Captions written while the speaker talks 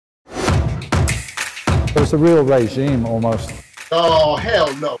It was a real regime almost. Oh,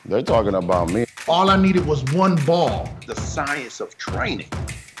 hell no. They're talking about me. All I needed was one ball. The science of training.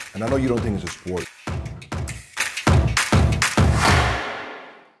 And I know you don't think it's a sport.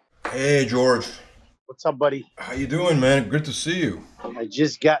 Hey, George. What's up, buddy? How you doing, man? Good to see you. I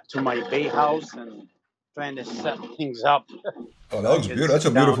just got to my bay house and trying to set things up. Oh, that looks beautiful. That's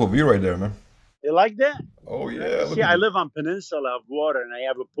a beautiful view right there, man. You like that? Oh, yeah. See, I live on peninsula of water, and I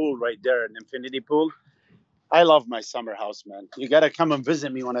have a pool right there, an infinity pool. I love my summer house, man. You got to come and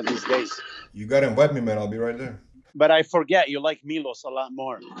visit me one of these days. You got to invite me, man. I'll be right there. But I forget, you like Milos a lot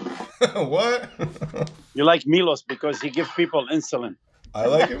more. What? You like Milos because he gives people insulin. I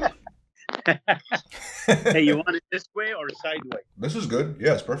like him. Hey, you want it this way or sideways? This is good.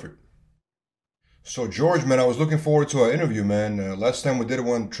 Yeah, it's perfect. So, George, man, I was looking forward to our interview, man. Last time we did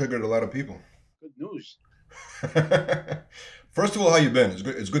one triggered a lot of people. Good news. First of all, how you been?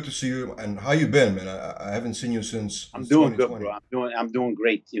 It's good to see you. And how you been, man? I haven't seen you since. I'm doing good, bro. I'm doing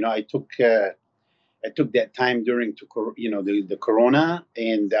great. You know, I took that time during the corona,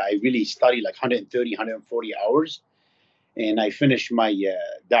 and I really studied like 130, 140 hours, and I finished my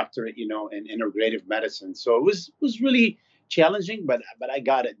doctorate, in integrative medicine. So it was really challenging, but I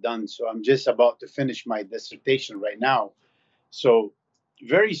got it done. So I'm just about to finish my dissertation right now. So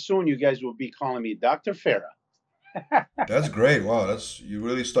very soon, you guys will be calling me Dr. Farah. That's great. Wow, you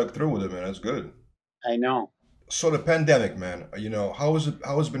really stuck through with it, man. That's good. I know. So the pandemic, man, how has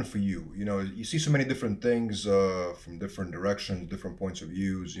it been for you? You see so many different things from different directions, different points of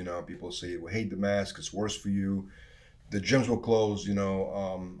views. People say, we hate the mask, it's worse for you. The gyms were closed,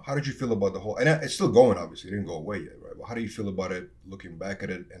 how did you feel about the whole, and it's still going, obviously, it didn't go away yet, right? But how do you feel about it, looking back at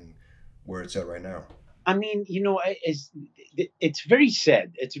it and where it's at right now? I mean, it's very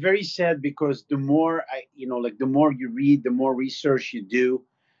sad. It's very sad because the more the more you read, the more research you do,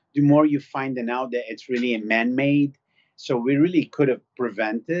 the more you find out that it's really a man-made. So we really could have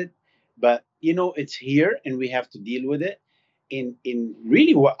prevented, but it's here and we have to deal with it. In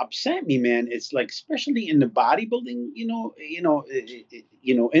really what upset me, man, it's like especially in the bodybuilding,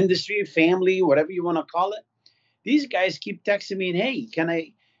 industry, family, whatever you want to call it. These guys keep texting me, and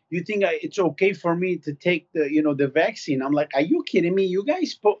hey, you think it's okay for me to take the vaccine? I'm like, are you kidding me? You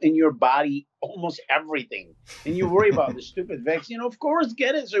guys put in your body almost everything, and you worry about the stupid vaccine. Of course,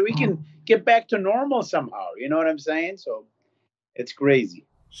 get it so we can get back to normal somehow. You know what I'm saying? So it's crazy.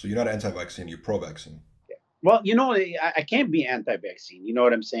 So you're not anti-vaccine, you're pro-vaccine. Yeah. Well, I can't be anti-vaccine. You know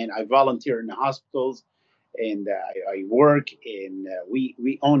what I'm saying? I volunteer in the hospitals, and I work, and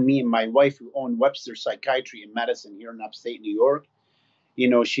we own, me and my wife, we own Webster Psychiatry and Medicine here in upstate New York.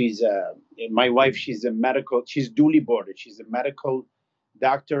 She's my wife, she's duly boarded. She's a medical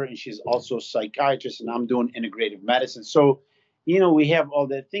doctor, and she's also a psychiatrist, and I'm doing integrative medicine. So, we have all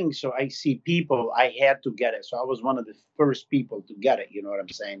that things. So I see people, I had to get it. So I was one of the first people to get it. You know what I'm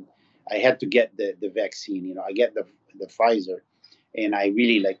saying? I had to get the vaccine. I get the Pfizer, and I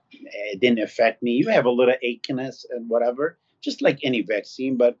really it didn't affect me. You have a little achiness and whatever, just like any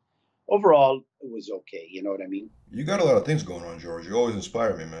vaccine, but overall, it was okay. You know what I mean? You got a lot of things going on, George. You always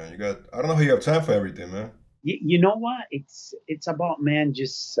inspire me, man. I don't know how you have time for everything, man. You know what? It's about, man,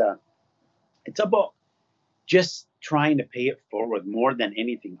 it's about just trying to pay it forward more than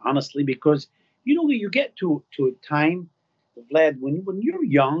anything, honestly, because, you get to a time, Vlad, when you're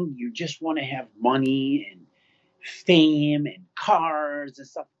young, you just want to have money and fame and cars and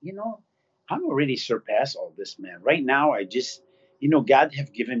stuff. I'm already surpassed all this, man. Right now, I just, God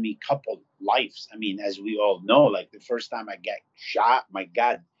have given me a couple lives. I mean, as we all know, like the first time I got shot, my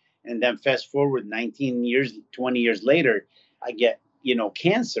God. And then fast forward 19 years, 20 years later, I get,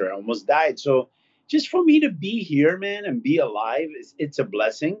 cancer. I almost died. So just for me to be here, man, and be alive, it's a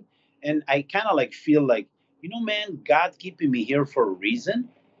blessing. And I kind of feel like, man, God keeping me here for a reason.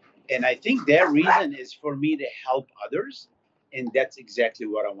 And I think that reason is for me to help others. And that's exactly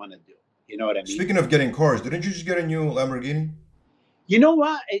what I want to do. You know what I mean? Speaking of getting cars, didn't you just get a new Lamborghini? You know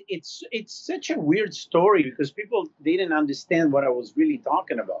what? It's such a weird story because people, they didn't understand what I was really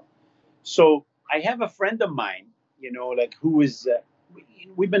talking about. So I have a friend of mine, who is,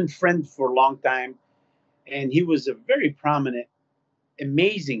 we've been friends for a long time. And he was a very prominent,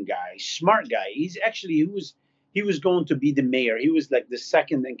 amazing guy, smart guy. He was going to be the mayor. He was like the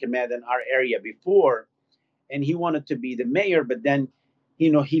second in command in our area before. And he wanted to be the mayor. But then,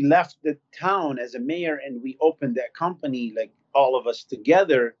 he left the town as a mayor, and we opened that company, like all of us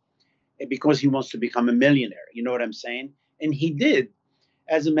together, because he wants to become a millionaire. You know what I'm saying? And he did.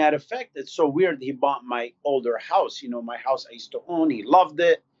 As a matter of fact, it's so weird. He bought my older house, my house I used to own. He loved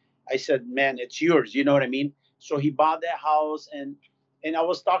it. I said, man, it's yours. You know what I mean? So he bought that house, and I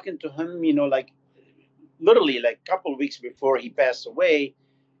was talking to him, literally like a couple of weeks before he passed away,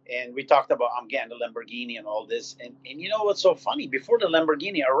 and we talked about I'm getting a Lamborghini and all this. And you know what's so funny? Before the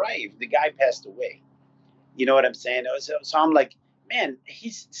Lamborghini arrived, the guy passed away. You know what I'm saying? So I'm like, man,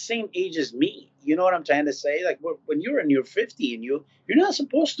 he's the same age as me. You know what I'm trying to say? Like when you're in your 50 and you're not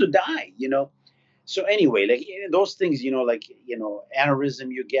supposed to die. You know. So anyway, like those things, like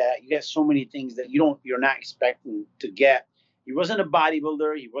aneurysm, you get so many things that you're not expecting to get. He wasn't a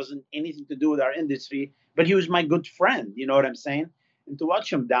bodybuilder. He wasn't anything to do with our industry, but he was my good friend. You know what I'm saying? And to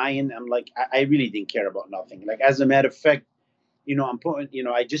watch him dying, I'm like, I really didn't care about nothing. Like as a matter of fact, I'm putting,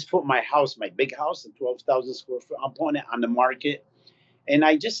 I just put my house, my big house, at 12,000 square foot. I'm putting it on the market. And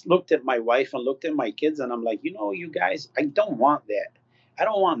I just looked at my wife and looked at my kids, and I'm like, you guys, I don't want that. I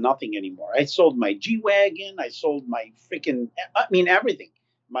don't want nothing anymore. I sold my G-Wagon. I sold my freaking, I mean, everything.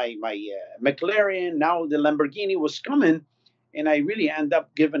 My McLaren. Now the Lamborghini was coming, and I really end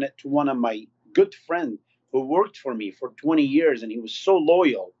up giving it to one of my good friends who worked for me for 20 years, and he was so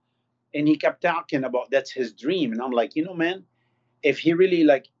loyal. And he kept talking about that's his dream. And I'm like, man, if he really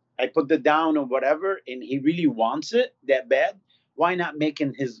like I put the down or whatever and he really wants it that bad, why not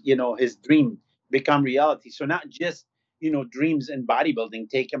making his dream become reality? So not just dreams in bodybuilding,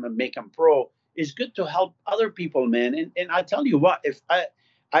 take him and make him pro. It's good to help other people, man. And I tell you what, if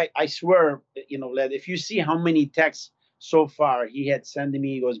I swear, lad, if you see how many texts so far he had sent to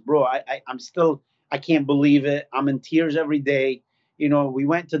me, he goes, bro, I'm still, I can't believe it. I'm in tears every day. We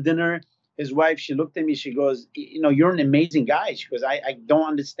went to dinner. His wife, she looked at me, she goes, you're an amazing guy. She goes, I don't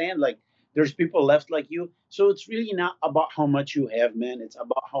understand. Like, there's people left like you. So it's really not about how much you have, man. It's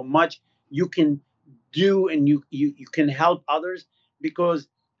about how much you can do, and you can help others. Because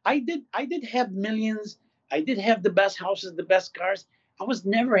I did have millions. I did have the best houses, the best cars. I was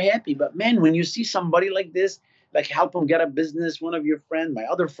never happy. But man, when you see somebody like this, like help them get a business, one of your friends, my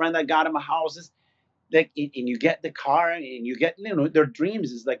other friend, I got him a house, like, and you get the car and you get their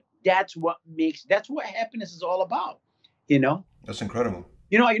dreams, is like that's what happiness is all about. you know That's incredible.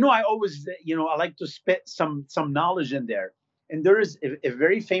 I always I like to spit some knowledge in there. And there is a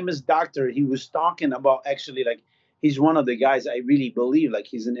very famous doctor. He was talking about, actually, like, he's one of the guys I really believe, like,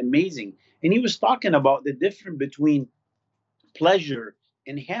 he's an amazing, and he was talking about the difference between pleasure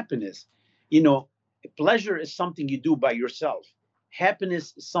and happiness. you know Pleasure is something you do by yourself.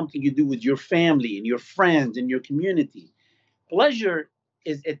 Happiness is something you do with your family and your friends and your community. Pleasure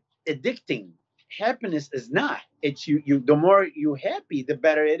is addicting. Happiness is not. It's you the more you're happy, the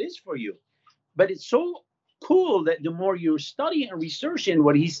better it is for you. But it's so cool that the more you study and research in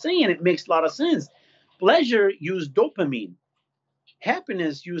what he's saying, it makes a lot of sense. Pleasure use dopamine.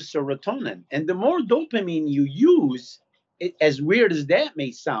 Happiness use serotonin. And the more dopamine you use, as weird as that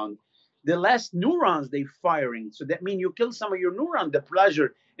may sound, the less neurons they firing. So that means you kill some of your neuron, the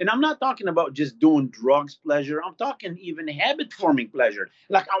pleasure. And I'm not talking about just doing drugs pleasure. I'm talking even habit forming pleasure.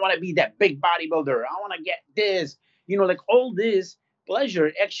 Like, I want to be that big bodybuilder. I want to get this. Like, all this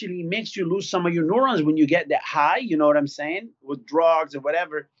pleasure actually makes you lose some of your neurons when you get that high. You know what I'm saying? With drugs or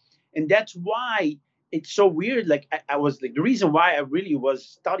whatever. And that's why it's so weird. Like, I was like, the reason why I really was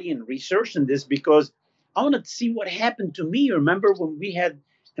studying, researching this, because I wanted to see what happened to me. Remember when we had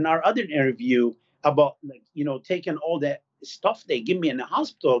in our other interview about, like, taking all that stuff they give me in the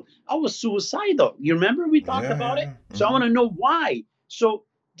hospital, I was suicidal. You remember we talked about it? So I want to know why. So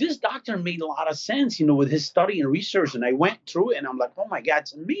this doctor made a lot of sense, with his study and research. And I went through it and I'm like, oh my God,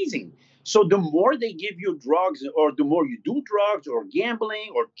 it's amazing. So the more they give you drugs, or the more you do drugs or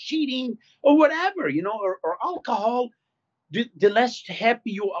gambling or cheating or whatever, or alcohol, the less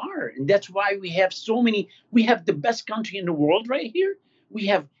happy you are. And that's why we have the best country in the world right here. We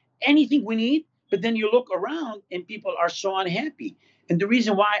have anything we need, but then you look around and people are so unhappy. And the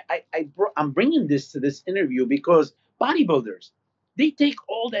reason why I'm bringing this to this interview, because bodybuilders, they take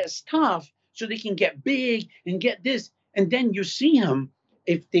all that stuff so they can get big and get this. And then you see them,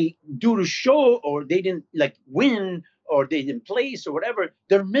 if they do the show or they didn't like win or they didn't place or whatever,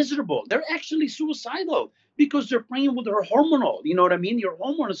 they're miserable. They're actually suicidal because they're playing with their hormonal. You know what I mean? Your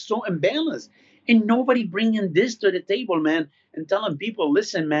hormone is so imbalanced. And nobody bringing this to the table, man, and telling people,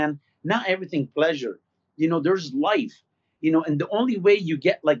 listen, man, not everything pleasure. There's life. And the only way you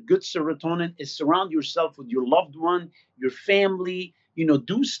get like good serotonin is surround yourself with your loved one, your family,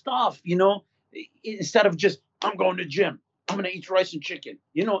 do stuff, instead of just, I'm going to the gym, I'm going to eat rice and chicken,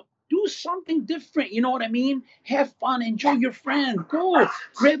 do something different. You know what I mean? Have fun, enjoy your friend, go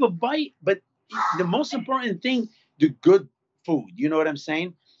grab a bite. But the most important thing, the good food. You know what I'm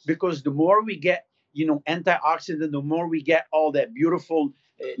saying? Because the more we get, antioxidant, the more we get all that beautiful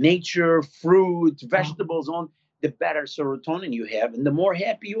nature, fruit, vegetables on, the better serotonin you have, and the more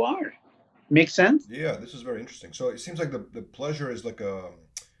happy you are. Make sense? Yeah, this is very interesting. So it seems like the pleasure is like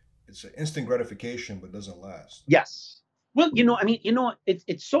it's an instant gratification, but doesn't last. Yes. Well, I mean,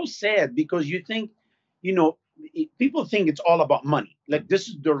 it's so sad because you think, you know, people think it's all about money. Like this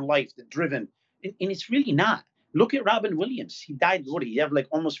is their life, the driven, and it's really not. Look at Robin Williams. He died. What? He have like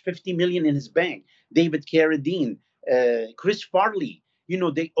almost 50 million in his bank. David Carradine, Chris Farley.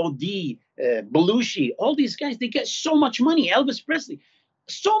 They OD, Belushi. All these guys, they get so much money. Elvis Presley,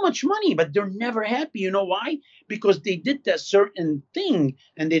 so much money, but they're never happy. You know why? Because they did that certain thing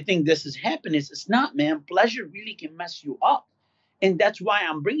and they think this is happiness. It's not, man. Pleasure really can mess you up. And that's why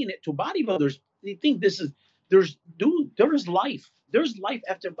I'm bringing it to bodybuilders. They think this is, there is life. There's life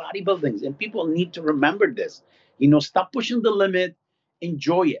after bodybuilding. And people need to remember this. Stop pushing the limit,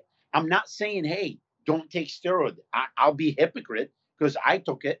 enjoy it. I'm not saying, hey, don't take steroid. I'll be hypocrite because I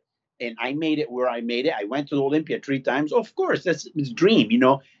took it and I made it where I made it. I went to the Olympia 3 times. Of course, that's his dream.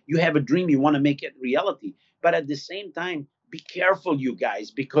 You have a dream, you want to make it reality. But at the same time, be careful, you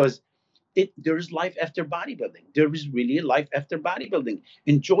guys, because there's life after bodybuilding. There is really a life after bodybuilding.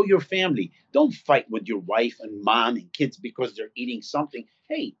 Enjoy your family. Don't fight with your wife and mom and kids because they're eating something.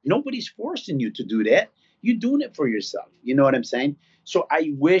 Hey, nobody's forcing you to do that. You're doing it for yourself. You know what I'm saying? So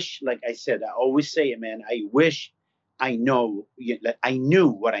I wish, like I said, I always say it, man. I wish I knew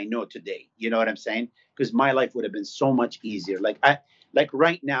what I know today. You know what I'm saying? Because my life would have been so much easier. Like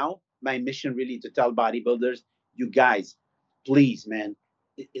right now, my mission really to tell bodybuilders, you guys, please, man,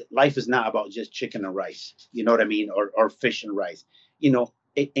 life is not about just chicken and rice. You know what I mean? Or fish and rice.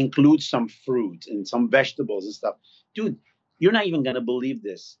 It includes some fruit and some vegetables and stuff. Dude, you're not even gonna believe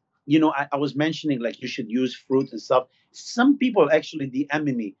this. I was mentioning like you should use fruit and stuff. Some people actually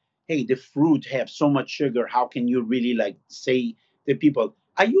DM me, hey, the fruit have so much sugar. How can you really like say to people,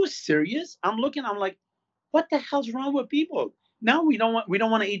 are you serious? I'm like, what the hell's wrong with people? Now we don't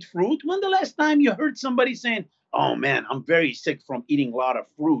want to eat fruit. When the last time you heard somebody saying, "Oh man, I'm very sick from eating a lot of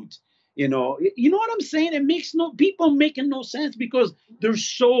fruit"? You know what I'm saying? It makes no people making no sense because they're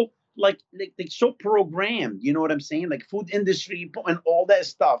so like so programmed. You know what I'm saying? Like food industry and all that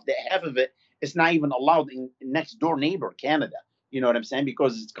stuff. That half of it is not even allowed in next door neighbor Canada. You know what I'm saying?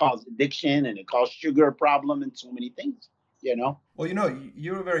 Because it's caused addiction and it caused sugar problem and so many things. You know. Well,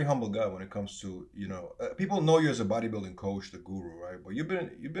 you're a very humble guy when it comes to, people know you as a bodybuilding coach, the guru, right? But you've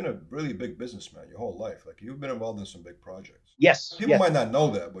been a really big businessman your whole life. Like you've been involved in some big projects. Yes. People Yes. might not know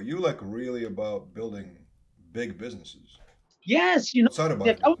that, but you like really about building big businesses Yes, outside of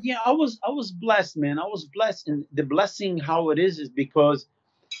like, oh, bodybuilding. yeah, I was blessed, man. I was blessed, and the blessing how it is because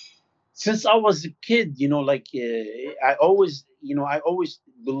since I was a kid, like I always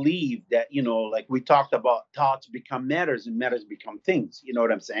believed that like we talked about thoughts become matters and matters become things. You know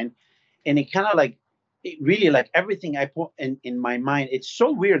what I'm saying? And it kind of like it really like everything I put in my mind. It's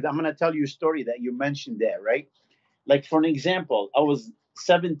so weird. I'm gonna tell you a story that you mentioned there, right? Like for an example, I was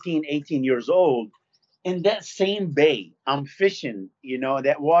 17, 18 years old in that same bay. I'm fishing,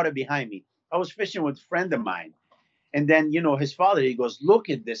 that water behind me. I was fishing with a friend of mine. And then, his father, he goes, look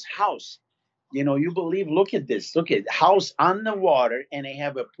at this house. You believe, look at this. Look at house on the water and they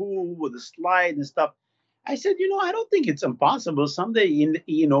have a pool with a slide and stuff. I said, I don't think it's impossible. Someday,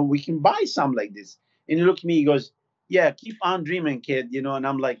 we can buy some like this. And he looked at me, he goes, yeah, keep on dreaming, kid. And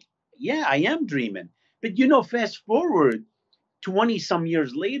I'm like, yeah, I am dreaming. But, fast forward 20 some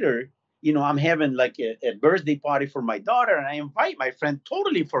years later, I'm having like a birthday party for my daughter and I invite my friend,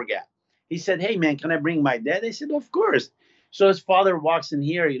 totally forget. He said, hey man, can I bring my dad? I said, of course. So his father walks in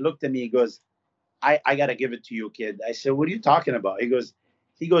here. He looked at me. He goes, I got to give it to you, kid. I said, what are you talking about? He goes,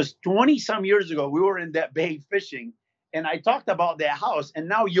 20 some years ago, we were in that bay fishing and I talked about that house and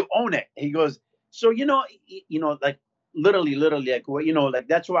now you own it. He goes, so, like literally like, like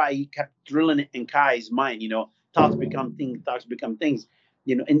that's why he kept drilling it in Kai's mind, thoughts become things,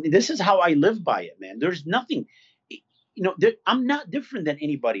 and this is how I live by it, man. There's nothing, I'm not different than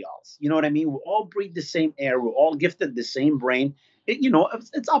anybody else. You know what I mean? We all breathe the same air. We're all gifted the same brain.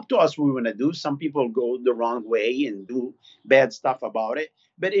 It's up to us what we want to do. Some people go the wrong way and do bad stuff about it.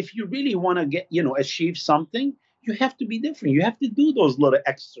 But if you really want to get, achieve something, you have to be different. You have to do those little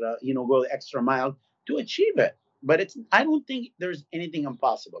extra, go the extra mile to achieve it. But I don't think there's anything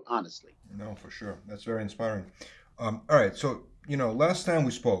impossible, honestly. No, for sure. That's very inspiring. All right. So, last time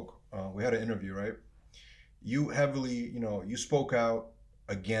we spoke, we had an interview, right? You heavily, you spoke out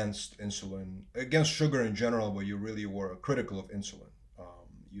against insulin, against sugar in general, but you really were critical of insulin.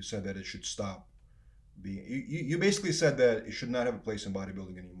 You said that it should stop being. You basically said that it should not have a place in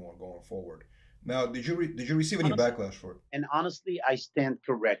bodybuilding anymore going forward. Now, did you receive any Honestly, backlash for it? and honestly, I stand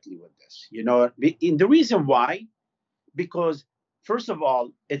correctly with this. And the reason why, because first of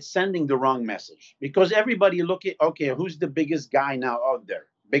all, it's sending the wrong message because everybody look at, okay, who's the biggest guy now out there?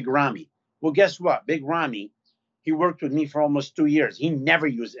 Big Ramy. Well, guess what? Big Ramy, he worked with me for almost 2 years. He never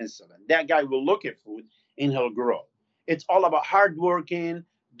used insulin. That guy will look at food and he'll grow. It's all about hard working,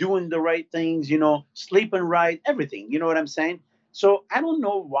 doing the right things, sleeping right, everything. You know what I'm saying? So I don't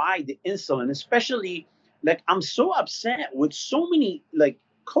know why the insulin, especially like I'm so upset with so many like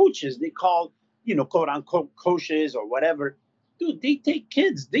coaches they call, quote unquote coaches or whatever. Dude, they take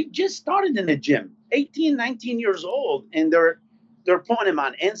kids. They just started in the gym, 18, 19 years old, and they're putting them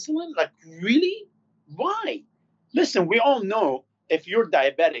on insulin. Like, really? Why? Listen, we all know if you're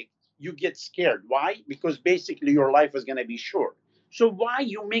diabetic, you get scared. Why? Because basically your life is going to be short. So why are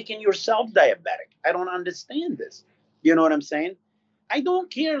you making yourself diabetic? I don't understand this. You know what I'm saying? I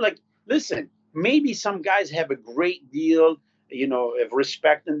don't care. Like, listen, maybe some guys have a great deal, of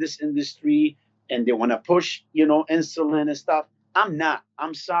respect in this industry and they want to push, insulin and stuff. I'm not.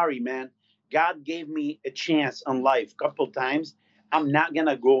 I'm sorry, man. God gave me a chance in life a couple times. I'm not going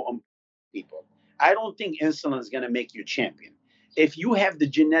to go on people. I don't think insulin is going to make you champion. If you have the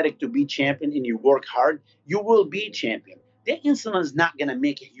genetic to be champion and you work hard, you will be champion. That insulin is not going to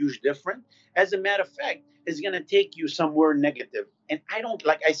make a huge difference. As a matter of fact, it's going to take you somewhere negative. And I don't,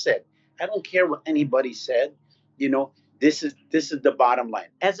 like I said, I don't care what anybody said. You know, this is the bottom line.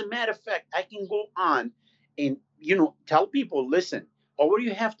 As a matter of fact, I can go on and tell people, listen, all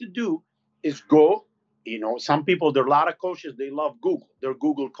you have to do is go. Some people, there are a lot of coaches, they love Google. They're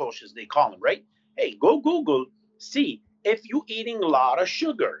Google coaches, they call them, right? Hey, go Google, see if you're eating a lot of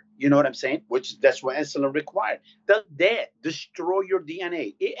sugar. You know what I'm saying? Which that's what insulin requires. Does that destroy your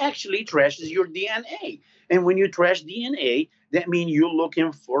DNA? It actually trashes your DNA. And when you trash DNA, that means you're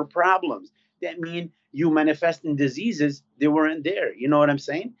looking for problems. That means you manifesting diseases that weren't there. You know what I'm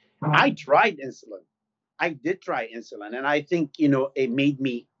saying? I tried insulin. I did try insulin, and I think it made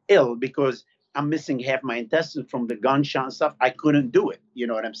me ill because I'm missing half my intestines from the gunshot and stuff. I couldn't do it. You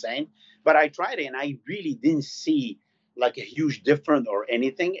know what I'm saying? But I tried it, and I really didn't see like a huge difference or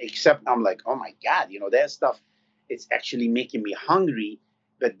anything. Except I'm like, oh my god, that stuff. It's actually making me hungry.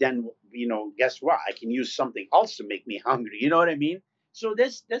 But then guess what? I can use something else to make me hungry. You know what I mean? So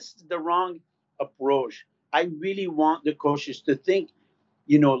that's the wrong approach. I really want the coaches to think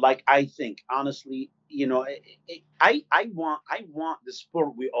like I think honestly, I want the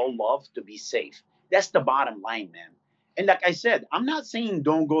sport we all love to be safe. That's the bottom line, man. And like I said, I'm not saying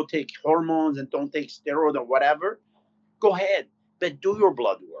don't go take hormones and don't take steroid or whatever. Go ahead, but do your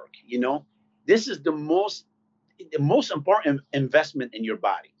blood work. This is the most important investment in your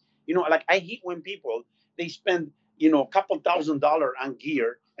body. Like I hate when people they spend a couple $1,000 on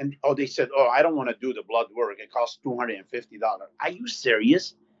gear and they said, oh, I don't want to do the blood work. It costs $250. Are you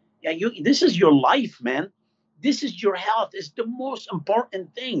serious? Yeah, this is your life, man. This is your health. It's the most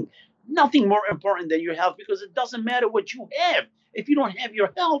important thing. Nothing more important than your health because it doesn't matter what you have. If you don't have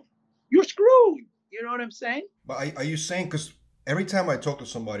your health, you're screwed. You know what I'm saying? But are you saying, because every time I talk to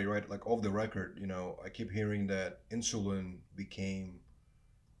somebody, right, like off the record, I keep hearing that insulin became,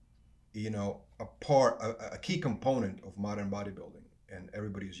 a key component of modern bodybuilding and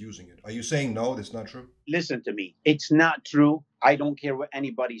everybody's using it. Are you saying no, that's not true? Listen to me. It's not true. I don't care what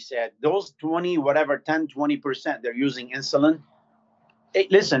anybody said. Those 20, whatever, 10, 20%, they're using insulin. Hey,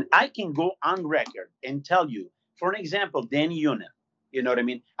 listen, I can go on record and tell you, for an example, Danny Yunin. You know what I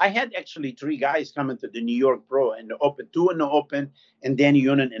mean? I had actually three guys coming to the New York Pro and the Open, two in the Open and Danny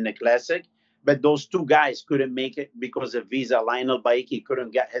Yunin in the Classic. But those two guys couldn't make it because of visa. Lionel Baiki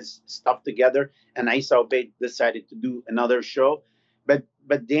couldn't get his stuff together, and Isa Obey decided to do another show.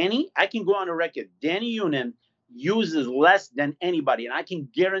 But Danny, I can go on a record. Danny Yunin uses less than anybody, and I can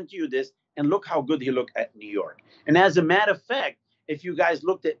guarantee you this. And look how good he looked at New York. And as a matter of fact, if you guys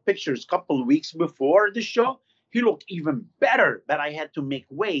looked at pictures a couple of weeks before the show, he looked even better. But I had to make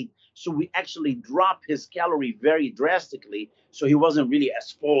weight, so we actually dropped his calorie very drastically. So he wasn't really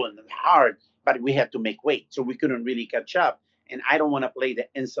as full and hard, but we had to make weight, so we couldn't really catch up. And I don't want to play the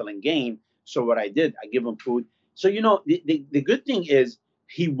insulin game. So what I did, I give him food. So the good thing is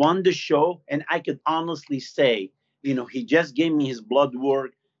he won the show, and I could honestly say, he just gave me his blood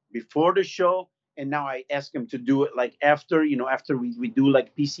work before the show, and now I ask him to do it like after we do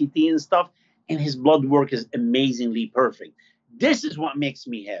like PCT and stuff, and his blood work is amazingly perfect. This is what makes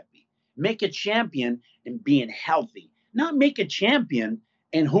me happy. Make a champion and being healthy, not make a champion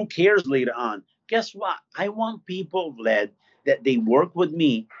and who cares later on. Guess what? I want people, Vlad, that they work with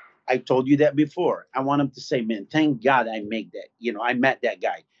me. I told you that before. I want them to say, man, thank God I make that. I met that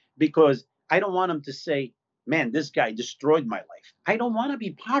guy, because I don't want them to say, man, this guy destroyed my life. I don't want to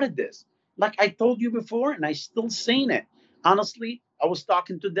be part of this. Like I told you before, and I still saying it. Honestly, I was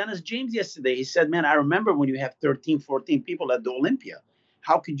talking to Dennis James yesterday. He said, man, I remember when you have 13, 14 people at the Olympia.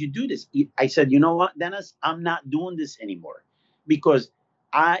 How could you do this? I said, you know what, Dennis? I'm not doing this anymore because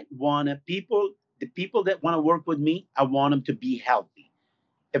I want the people that want to work with me, I want them to be healthy.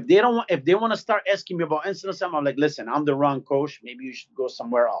 If they want to start asking me about insulin, I'm like, listen, I'm the wrong coach. Maybe you should go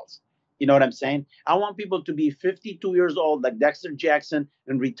somewhere else. You know what I'm saying? I want people to be 52 years old, like Dexter Jackson,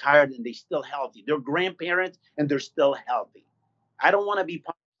 and retired, and they still healthy. They're grandparents, and they're still healthy. I don't want to be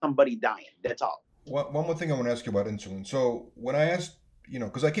part of somebody dying. That's all. One more thing I want to ask you about insulin. So when I asked,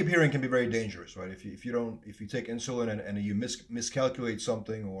 because I keep hearing it can be very dangerous, right? If you take insulin and you miscalculate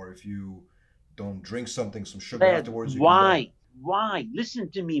something, or if you don't drink something, some sugar afterwards, you can die. Why? Listen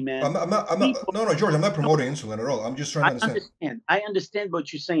to me, man. I'm not. No, George, I'm not promoting insulin at all. I'm just trying to understand. I understand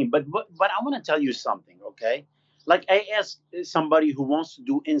what you're saying, but I want to tell you something, okay? Like I asked somebody who wants to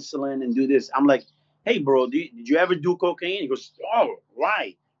do insulin and do this. I'm like, hey, bro, did you ever do cocaine? He goes, oh,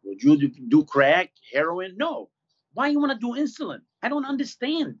 why? Would you do crack, heroin? No. Why you want to do insulin? I don't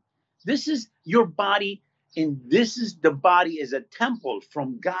understand. This is your body, and this is the body is a temple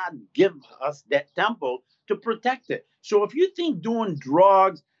from God. Give us that temple to protect it. So if you think doing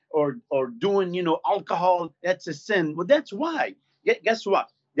drugs or doing alcohol that's a sin, well, that's why. Guess what?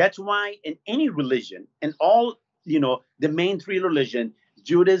 That's why in any religion, in all the main three religion,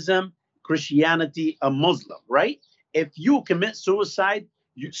 Judaism, Christianity, a Muslim, right? If you commit suicide,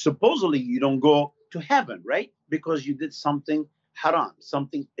 you supposedly you don't go to heaven, right? Because you did something haram,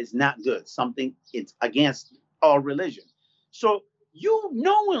 something is not good, something it's against our religion. So you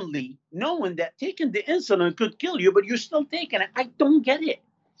knowing that taking the insulin could kill you, but you're still taking it. I don't get it.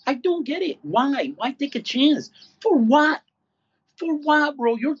 I don't get it. Why? Why take a chance? For what? For what,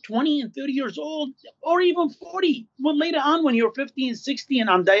 bro? You're 20 and 30 years old, or even 40. Well, later on, when you're 50 and 60 and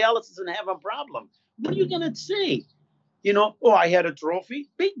on dialysis and have a problem, what are you going to say? Oh, I had a trophy.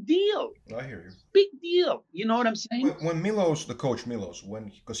 Big deal. I hear you. Big deal. You know what I'm saying? When Milos, the coach Milos,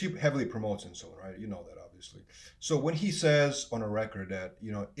 because he heavily promotes insulin, right? You know that obviously. So when he says on a record that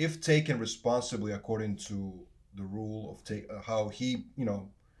if taken responsibly according to the rule of how he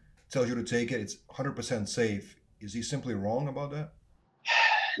tells you to take it, it's 100% safe. Is he simply wrong about that?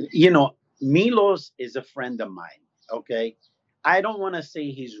 Milos is a friend of mine. Okay, I don't want to say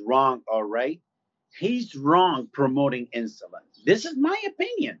he's wrong or right. He's wrong promoting insulin. This is my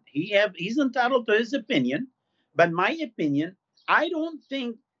opinion. He's entitled to his opinion, but my opinion, I don't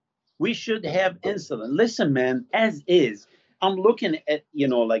think we should have insulin. Listen, man, as is. I'm looking at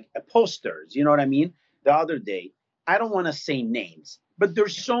like posters. You know what I mean? The other day, I don't want to say names, but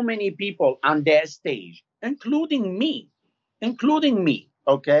there's so many people on that stage, including me,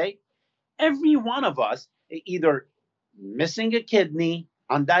 Okay, every one of us either missing a kidney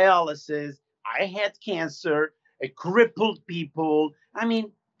on dialysis. I had cancer, a crippled people. I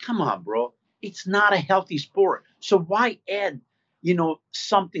mean, come on, bro. It's not a healthy sport. So why add,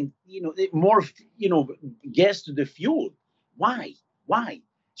 something, more, gas to the fuel? Why? Why?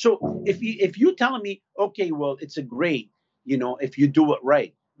 So if you telling me, okay, well, it's a great, if you do it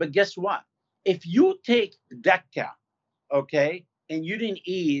right. But guess what? If you take DECA, okay, and you didn't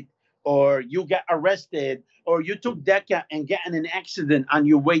eat, or you got arrested, or you took DECA and got in an accident on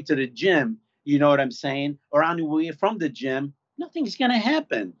your way to the gym, you know what I'm saying, or on your way from the gym, nothing's gonna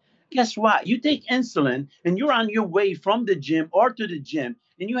happen. Guess what? You take insulin and you're on your way from the gym or to the gym,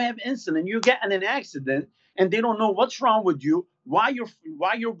 and you have insulin, you get in an accident, and they don't know what's wrong with you, why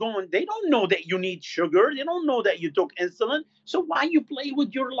you're going. They don't know that you need sugar. They don't know that you took insulin. So why you play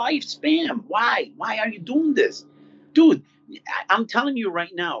with your lifespan? Why are you doing this, dude? I'm telling you right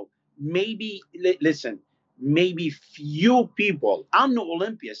now, maybe, listen, maybe few people on the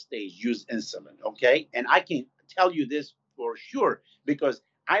Olympia stage use insulin, okay? And I can tell you this for sure because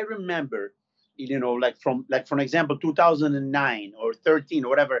I remember, like for example, 2009 or 13 or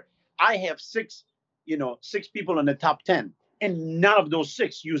whatever, I have six people in the top 10, and none of those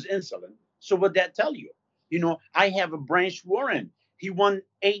six use insulin. So what that tell you? I have a Branch Warren. He won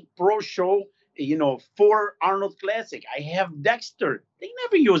 8 pro show, 4 Arnold Classic. I have Dexter. They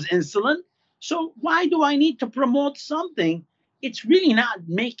never use insulin. So why do I need to promote something? It's really not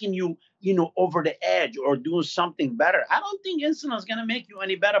making you, over the edge or doing something better. I don't think insulin is going to make you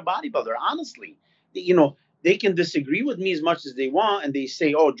any better bodybuilder, honestly. They can disagree with me as much as they want, and they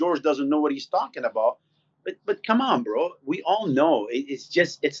say, oh, George doesn't know what he's talking about. But come on, bro. We all know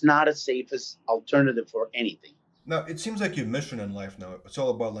it's not a safest alternative for anything. Now, it seems like your mission in life now, it's all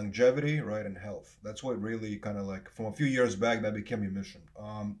about longevity, right, and health. That's what really kind of like, from a few years back, that became your mission.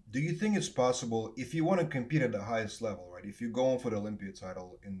 Do you think it's possible, if you want to compete at the highest level, right, if you're going for the Olympia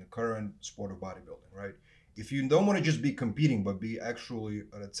title in the current sport of bodybuilding, right, if you don't want to just be competing, but be actually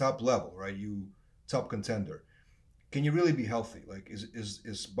at a top level, right? You top contender. Can you really be healthy? Like,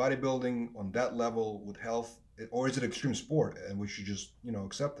 is bodybuilding on that level with health, or is it extreme sport and we should just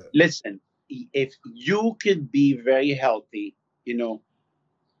accept it? Listen, if you could be very healthy, you know,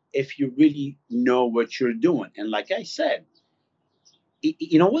 if you really know what you're doing. And like I said,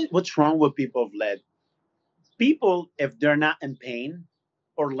 you know what's wrong with people of lead? People, if they're not in pain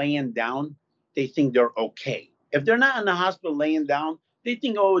or laying down, they think they're okay. If they're not in the hospital laying down, they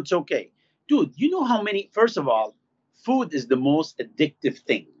think, oh, it's okay. Dude, you know how many, first of all, food is the most addictive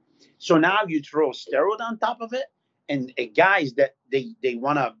thing. So now you throw steroid on top of it, and guys that they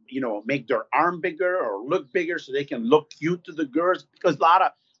want to, make their arm bigger or look bigger so they can look cute to the girls, because a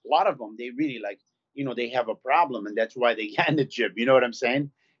lot of them, they really like, they have a problem, and that's why they get in the gym. You know what I'm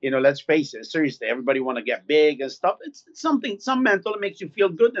saying? Let's face it, seriously, everybody want to get big and stuff. It's something, some mental, it makes you feel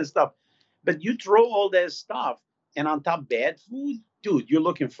good and stuff. But you throw all that stuff and on top bad food, dude, you're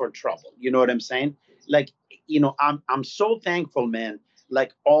looking for trouble. You know what I'm saying? Like, I'm so thankful, man.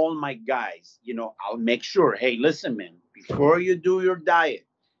 Like all my guys, I'll make sure, hey, listen, man, before you do your diet,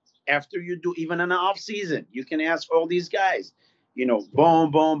 after you do, even in the off season, you can ask all these guys,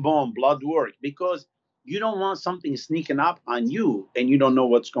 boom, boom, boom, blood work, because you don't want something sneaking up on you and you don't know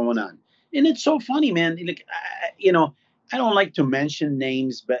what's going on. And it's so funny, man. Like, I don't like to mention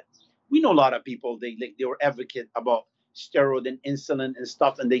names, but we know a lot of people. They were advocate about steroid and insulin and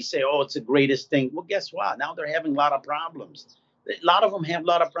stuff, and they say, oh, it's the greatest thing. Well, guess what? Now they're having a lot of problems. A lot of them have a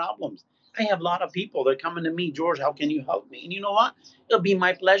lot of problems. I have a lot of people that are coming to me, George, how can you help me? And you know what? It'll be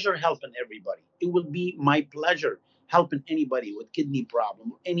my pleasure helping everybody. It will be my pleasure helping anybody with kidney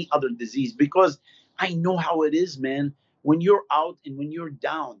problem or any other disease, because I know how it is, man. When you're out and when you're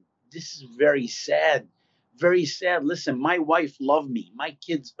down, this is very sad. Very sad. Listen, my wife loved me. My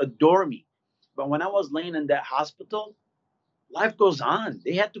kids adore me. But when I was laying in that hospital, life goes on.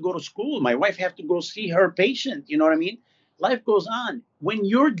 They had to go to school. My wife had to go see her patient. You know what I mean? Life goes on. When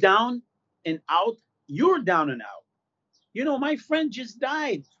you're down and out, you're down and out. My friend just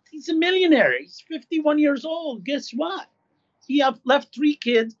died. He's a millionaire. He's 51 years old. Guess what? He have left 3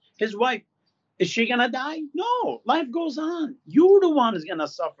 kids. His wife, is she gonna die? No. Life goes on. You're the one who's gonna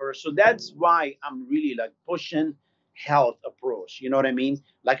suffer. So that's why I'm really like pushing health approach. You know what I mean?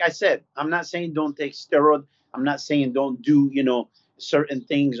 Like I said, I'm not saying don't take steroid. I'm not saying don't do, certain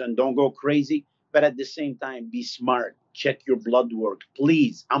things and don't go crazy. But at the same time, be smart. Check your blood work.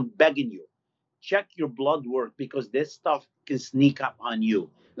 Please. I'm begging you, check your blood work, because this stuff can sneak up on you.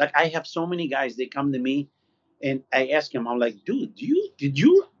 Like I have so many guys, they come to me and I ask them, I'm like, dude, did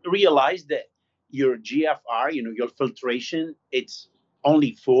you realize that your GFR, your filtration, it's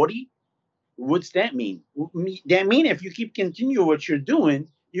only 40? What's that mean? That mean if you keep continue what you're doing,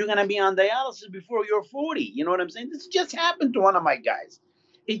 you're gonna be on dialysis before you're 40. You know what I'm saying? This just happened to one of my guys.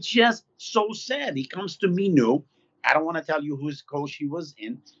 It's just so sad. He comes to me new. I don't want to tell you whose coach he was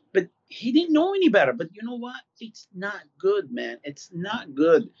in, but he didn't know any better. But you know what? It's not good, man. It's not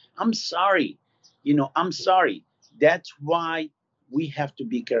good. I'm sorry. I'm sorry. That's why we have to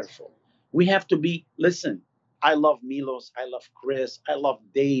be careful. We have to be, listen, I love Milos. I love Chris. I love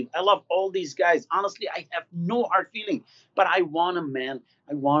Dave. I love all these guys. Honestly, I have no hard feeling, but I want them, man.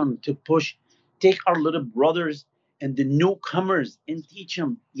 I want them to push, take our little brothers and the newcomers and teach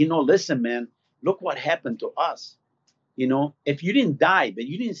them, listen, man, look what happened to us. If you didn't die, but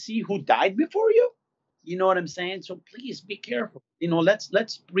you didn't see who died before you, you know what I'm saying? So please be careful.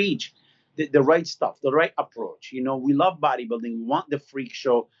 Let's preach the right stuff, the right approach. We love bodybuilding. We want the freak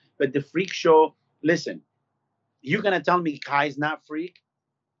show, but the freak show, listen, you're gonna tell me Kai's not freak?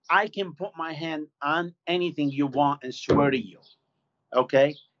 I can put my hand on anything you want and swear to you,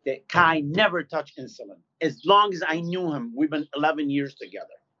 okay, that Kai never touched insulin. As long as I knew him, we've been 11 years together.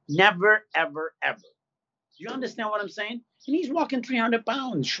 Never, ever, ever. Do you understand what I'm saying? And he's walking 300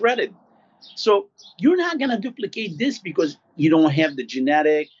 pounds, shredded. So you're not going to duplicate this because you don't have the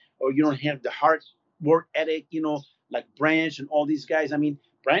genetic or you don't have the hard work ethic, like Branch and all these guys. I mean,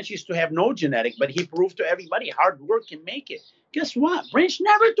 Branch used to have no genetic, but he proved to everybody hard work can make it. Guess what? Branch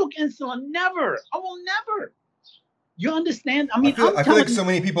never took insulin. Never. I will never. You understand? I mean, I feel like so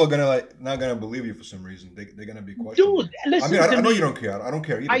many people are gonna not gonna believe you for some reason. They're gonna be questioning. Dude, listen. I know you don't care. I don't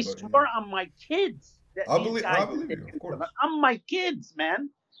care either. I swear on my kids. I believe you, of course. I'm my kids, man.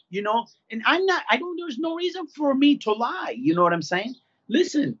 And I don't, there's no reason for me to lie. You know what I'm saying?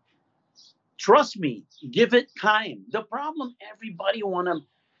 Listen, trust me, give it time. The problem, everybody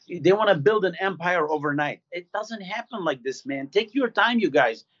they want to build an empire overnight. It doesn't happen like this, man. Take your time, you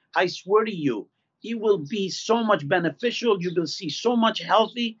guys. I swear to you, it will be so much beneficial. You will see so much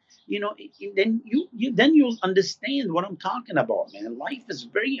healthy. then then you'll understand what I'm talking about, man. Life is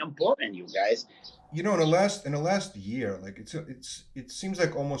very important, you guys. You know, in the last year, like it seems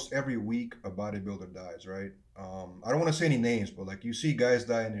like almost every week a bodybuilder dies, right? I don't want to say any names, but like you see guys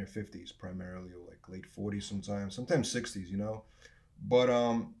die in their 50s primarily, or like late 40s sometimes 60s, you know. But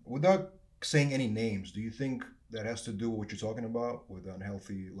without saying any names, do you think that has to do with what you're talking about with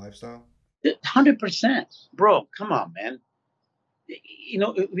unhealthy lifestyle? 100%, bro. Come on, man.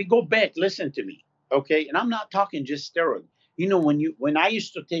 We go back. Listen to me, okay? And I'm not talking just steroid. When I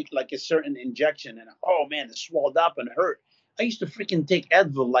used to take like a certain injection, and oh man, it swelled up and hurt. I used to freaking take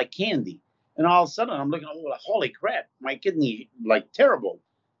Advil like candy, and all of a sudden I'm looking, oh, like, holy crap, my kidney like terrible.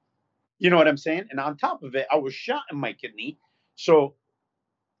 You know what I'm saying? And on top of it, I was shot in my kidney. So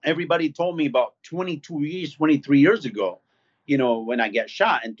everybody told me about 22 years, 23 years ago, when I got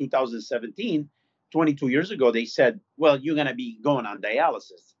shot in 2017, 22 years ago, they said, well, you're going to be going on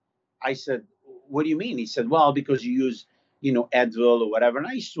dialysis. I said, what do you mean? He said, well, because you use, Advil or whatever. And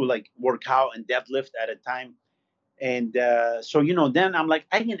I used to like work out and deadlift at a time. And so, then I'm like,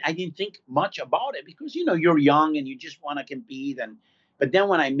 I didn't think much about it because, you're young and you just want to compete. But then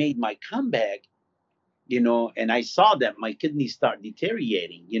when I made my comeback, and I saw that my kidneys start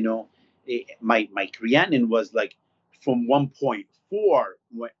deteriorating. My creatinine was like from 1.4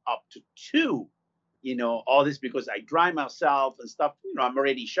 went up to 2. All this because I dry myself and stuff. I'm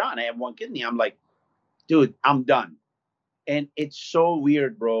already shot. I have one kidney. I'm like, dude, I'm done. And it's so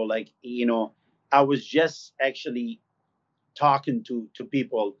weird, bro. Like, I was just actually talking to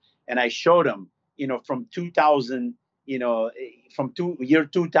people, and I showed them, from 2000, from year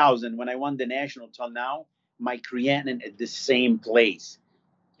 2000 when I won the national till now, my creatinine at the same place.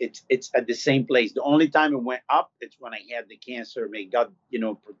 It's at the same place. The only time it went up, it's when I had the cancer. May God,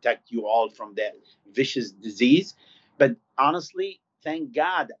 protect you all from that vicious disease. But honestly, thank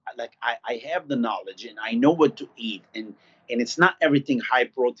God, like I have the knowledge and I know what to eat, and it's not everything high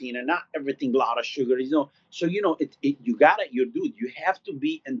protein and not everything a lot of sugar. So you got it, you dude. You have to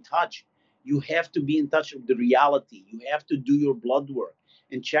be in touch. You have to be in touch with the reality. You have to do your blood work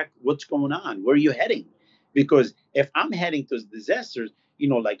and check what's going on, where you're heading. Because if I'm heading to disasters,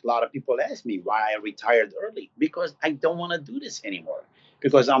 like a lot of people ask me why I retired early, because I don't want to do this anymore.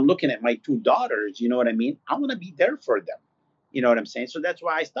 Because I'm looking at my two daughters, you know what I mean? I want to be there for them. You know what I'm saying? So that's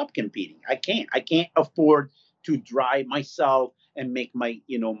why I stopped competing. I can't afford to drive myself and make my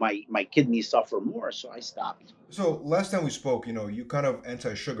kidneys suffer more. So I stopped. So last time we spoke, you kind of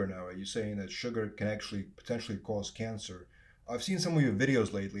anti-sugar now, right? You're saying that sugar can actually potentially cause cancer. I've seen some of your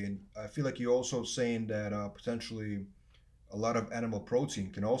videos lately, and I feel like you're also saying that potentially a lot of animal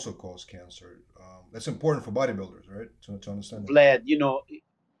protein can also cause cancer. That's important for bodybuilders, right? To understand that. Vlad,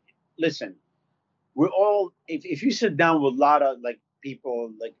 listen, we're all if you sit down with a lot of like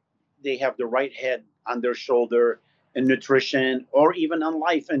people, like they have the right head on their shoulder in nutrition or even on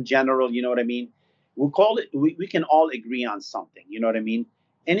life in general, you know what I mean? We can all agree on something, you know what I mean?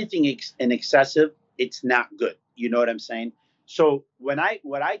 Anything in excessive, it's not good, you know what I'm saying? So when I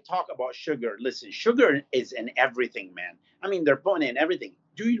talk about sugar, listen, sugar is in everything, man. I mean, they're putting in everything.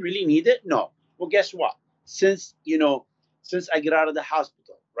 Do you really need it? No. Well, guess what? Since I get out of the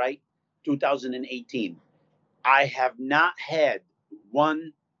hospital, right? 2018, I have not had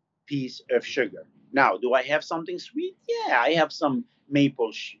one piece of sugar. Now, do I have something sweet? Yeah, I have some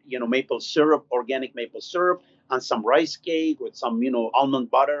maple syrup, organic maple syrup, on some rice cake with some, almond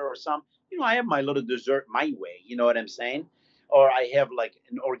butter or some. I have my little dessert my way. You know what I'm saying? Or I have like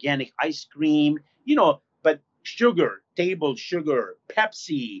an organic ice cream. But sugar, table sugar,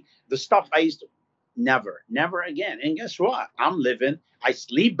 Pepsi, the stuff I used to never, never again. And guess what? I'm living. I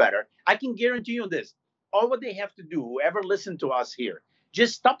sleep better. I can guarantee you this. All what they have to do, whoever listened to us here,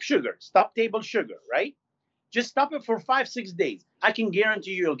 just stop sugar, stop table sugar, right? Just stop it for 5, 6 days. I can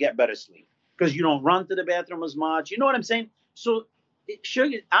guarantee you you'll get better sleep because you don't run to the bathroom as much. You know what I'm saying? So,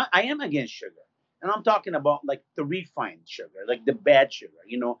 sugar, I am against sugar. And I'm talking about like the refined sugar, like the bad sugar.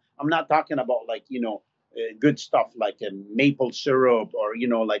 I'm not talking about like, good stuff like a maple syrup or,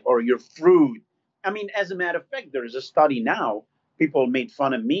 or your fruit. I mean, as a matter of fact, there's a study now. People made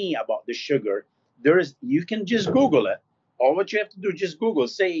fun of me about the sugar. You can just Google it. All what you have to do, just Google,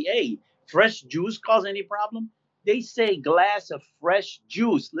 say, hey, fresh juice cause any problem? They say glass of fresh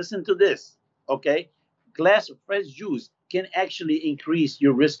juice. Listen to this, okay? Glass of fresh juice can actually increase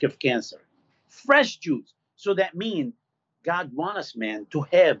your risk of cancer. Fresh juice. So that means God wants us, man, to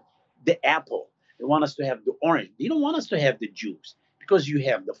have the apple. They want us to have the orange. They don't want us to have the juice because you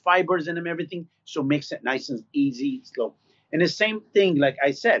have the fibers in them, everything. So makes it nice and easy, slow. And the same thing, like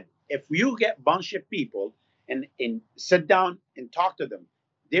I said, if you get a bunch of people and sit down and talk to them,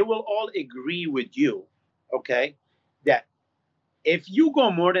 they will all agree with you, okay, that if you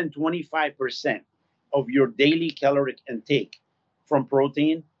go more than 25% of your daily caloric intake from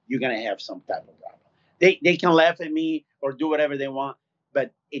protein, you're going to have some type of problem. They can laugh at me or do whatever they want,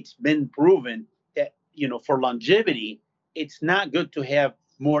 but it's been proven that, for longevity, it's not good to have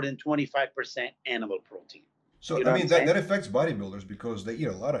more than 25% animal protein. So You I know what I'm mean that saying? that affects bodybuilders because they eat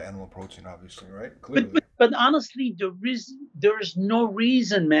a lot of animal protein, obviously, right? But, Clearly. but but honestly, there's no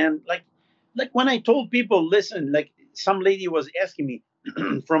reason, man. Like when I told people, listen, like some lady was asking me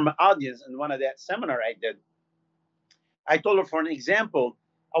from an audience in one of that seminar I did. I told her for an example.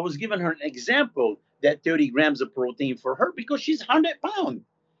 I was giving her an example that 30 grams of protein for her because she's 100 pounds.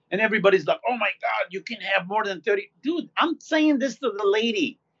 And everybody's like, oh my God, you can have more than 30. Dude, I'm saying this to the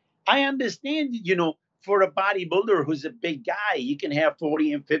lady. I understand, for a bodybuilder who's a big guy, you can have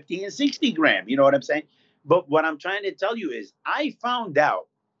 40 and 50 and 60 gram. You know what I'm saying? But what I'm trying to tell you is I found out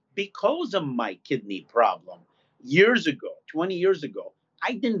because of my kidney problem years ago, 20 years ago,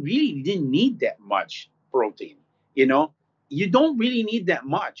 I didn't need that much protein. You know, you don't really need that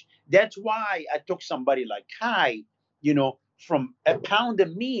much. That's why I took somebody like Kai, from a pound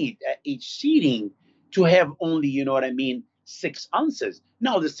of meat at each seating to have only, 6 ounces.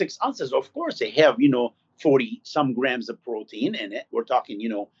 Now, the 6 ounces, of course, they have, 40 some grams of protein in it. We're talking,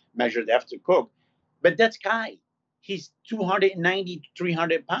 measured after cook. But that's Kai. He's 290 to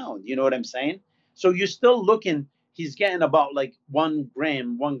 300 pounds. You know what I'm saying? So you're still looking, he's getting about like 1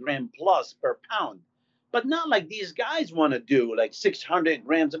 gram plus per pound, but not like these guys want to do like 600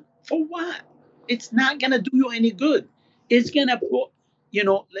 grams for what? It's not going to do you any good. It's going to put,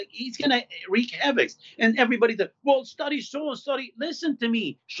 like he's going to wreak havoc. And everybody said, well, study, so and study. Listen to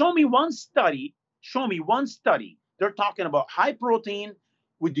me. Show me one study. Show me one study. They're talking about high protein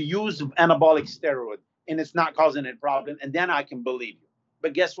with the use of anabolic steroid, and it's not causing a problem. And then I can believe you.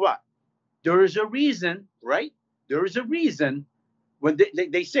 But guess what? There is a reason, right? There is a reason when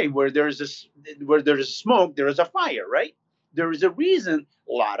they say where there is smoke, there is a fire, right? There is a reason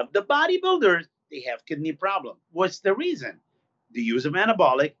a lot of the bodybuilders they have kidney problem. What's the reason? The use of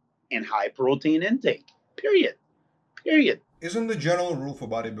anabolic and high protein intake. Period. Period. Isn't the general rule for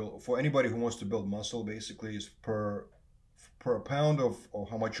bodybuild for anybody who wants to build muscle basically is per pound of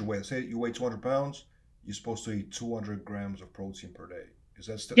how much you weigh? Say you weigh 200 pounds, you're supposed to eat 200 grams of protein per day.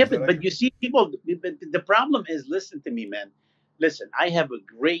 Yeah, Is that but accurate? you see, people. But the problem is, listen to me, man. Listen, I have a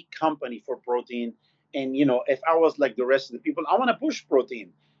great company for protein, and if I was like the rest of the people, I want to push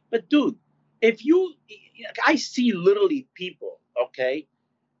protein. But dude, if you, I see literally people. Okay,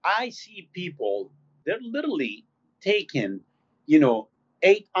 I see people. They're literally taking, you know,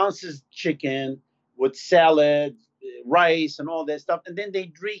 8 ounces chicken with salad, rice, and all that stuff, and then they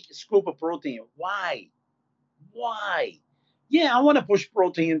drink a scoop of protein. Why? Why? Yeah, I want to push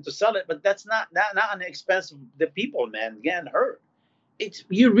protein to sell it, but that's not an expense of the people, man, getting hurt. It's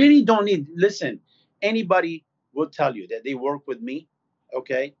you really don't need. Listen, anybody will tell you that they work with me.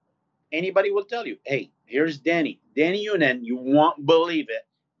 Okay, anybody will tell you, hey, here's Danny Yunen. You won't believe it.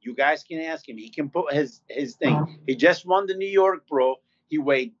 You guys can ask him. He can put his thing. He just won the New York Pro. He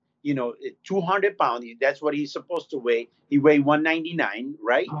weighed 200 pounds. That's what he's supposed to weigh. He weighed 199,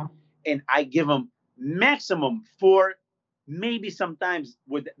 right? And I give him maximum four, maybe sometimes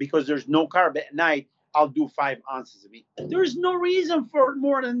with because there's no carb at night. I'll do 5 ounces of meat. There's no reason for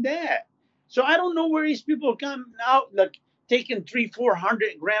more than that. So I don't know where these people come out like taking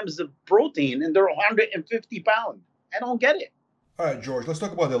 300-400 grams of protein and they're 150 pounds. I don't get it. All right, George, let's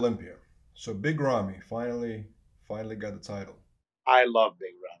talk about the Olympia. So Big Ramy finally got the title. I love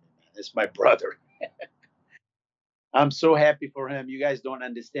Big Ramy, man. It's my brother. I'm so happy for him. You guys don't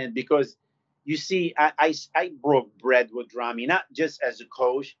understand because you see, I broke bread with Ramy, not just as a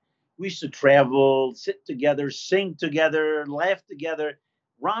coach. We used to travel, sit together, sing together, laugh together.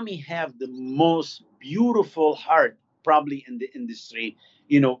 Ramy have the most beautiful heart probably in the industry.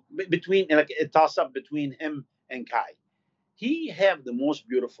 Between like a toss up between him and Kai, he have the most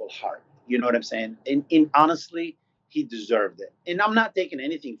beautiful heart. You know what I'm saying? And honestly, he deserved it. And I'm not taking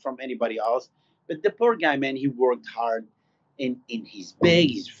anything from anybody else, but the poor guy, man, he worked hard, and he's big,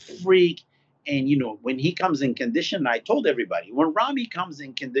 he's freak. And when he comes in condition, I told everybody when Ramy comes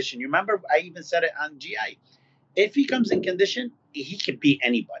in condition, you remember I even said it on GI. If he comes in condition, he can beat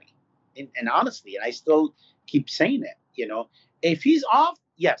anybody. And honestly, and I still keep saying it. If he's off,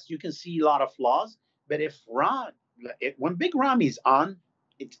 yes, you can see a lot of flaws. But when Big Ramy's on,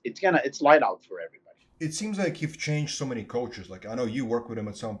 it's light out for everybody. It seems like you've changed so many coaches. Like I know you worked with him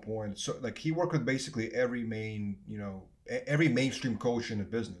at some point. So like he worked with basically every mainstream coach in the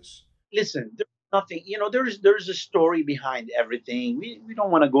business. Listen, nothing. There's a story behind everything. We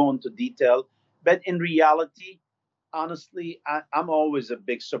don't want to go into detail, but in reality, honestly, I'm always a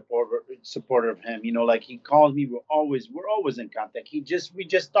big supporter of him. Like he calls me. We're always in contact. We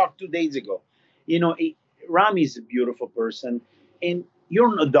just talked 2 days ago. Rami's a beautiful person, and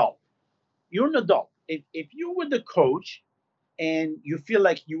you're an adult. You're an adult. If you're with the coach and you feel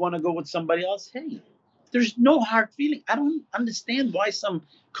like you want to go with somebody else, hey, there's no hard feeling. I don't understand why some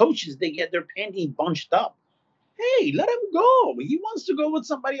coaches they get their panties bunched up. Hey, let him go. He wants to go with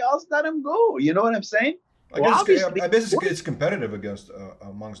somebody else. Let him go. You know what I'm saying? I Well, guess obviously, I guess it's competitive against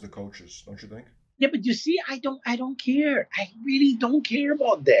amongst the coaches, don't you think? yeah, but you see, I don't care. I really don't care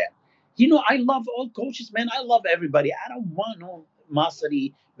about that. I love all coaches, man. I love everybody. I don't want no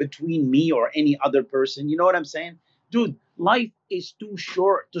animosity between me or any other person. You know what I'm saying? Dude, life is too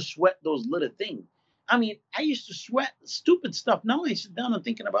short to sweat those little things. I mean, I used to sweat stupid stuff. Now I sit down and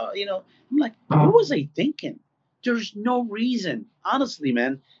thinking about, I'm like, what was I thinking? There's no reason. Honestly,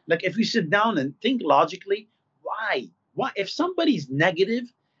 man. Like if you sit down and think logically, why? Why? If somebody's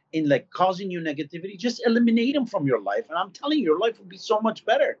negative, in like causing you negativity, just eliminate them from your life. And I'm telling you, your life will be so much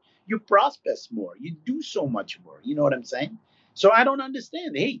better. You prosper more. You do so much more. You know what I'm saying? So I don't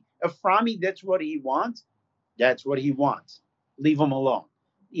understand. Hey, if Rami, that's what he wants, that's what he wants. Leave him alone.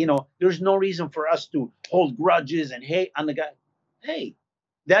 There's no reason for us to hold grudges and hate on the guy. Hey,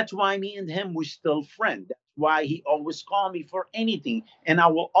 that's why me and him we're still friends. That's why he always call me for anything, and I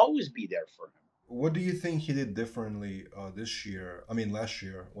will always be there for him. What do you think he did differently this year? I mean, last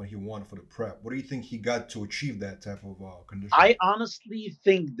year when he won for the prep. What do you think he got to achieve that type of condition? I honestly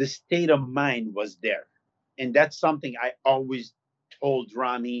think the state of mind was there. And that's something I always told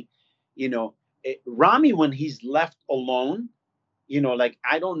Rami. Rami, when he's left alone, like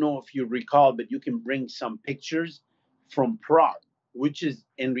I don't know if you recall, but you can bring some pictures from Prague, which is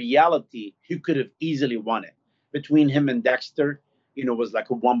in reality, he could have easily won it. Between him and Dexter, was like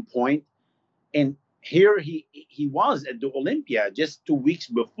a 1 point. And here he was at the Olympia just 2 weeks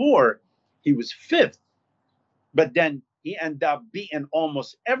before, he was fifth, but then he ended up beating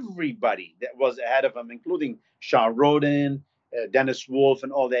almost everybody that was ahead of him, including Shaw Roden, Dennis Wolf,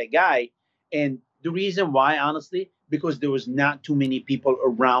 and all that guy. And the reason why, honestly, because there was not too many people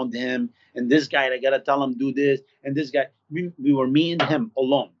around him. And this guy, I gotta tell him do this. And this guy, we were me and him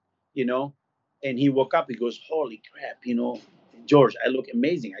alone, you know. And he woke up. He goes, "Holy crap, George, I look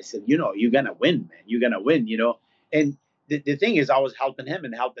amazing." I said, "You're gonna win, man. You're gonna win." And the thing is, I was helping him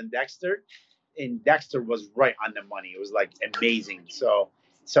and helping Dexter, and Dexter was right on the money. It was like amazing. So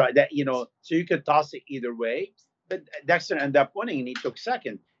that so you could toss it either way, but Dexter ended up winning, and he took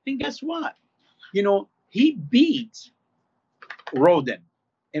second. And guess what? He beat Roden,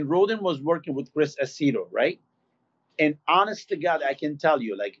 and Roden was working with Chris Aceto, right? And honest to God, I can tell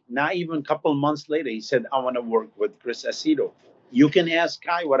you, like not even a couple months later, he said, "I want to work with Chris Aceto." You can ask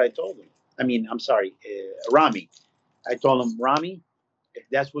Kai what I told him. I mean, I'm sorry, Rami. I told him, Rami, if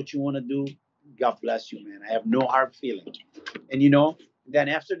that's what you want to do, God bless you, man. I have no hard feelings. And then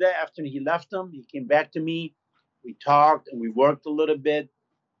after that, after he left him, he came back to me. We talked and we worked a little bit.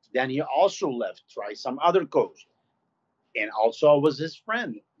 Then he also left, try some other coach. And also I was his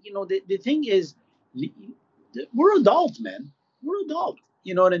friend. The thing is, we're adults, man. We're adults.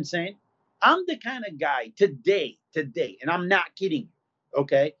 You know what I'm saying? I'm the kind of guy today, and I'm not kidding you.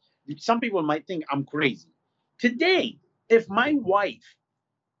 Okay. Some people might think I'm crazy. Today, if my wife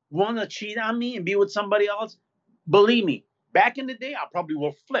want to cheat on me and be with somebody else, believe me, back in the day, I probably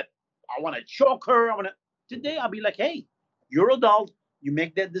will flip. I want to choke her. Today, I'll be like, hey, you're adult. You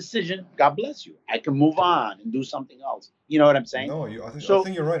make that decision. God bless you. I can move on and do something else. You know what I'm saying? No, I So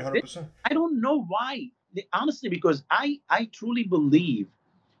think you're right, 100%. I don't know why. Honestly, because I truly believe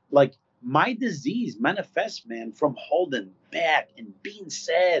like my disease manifests, man, from holding back and being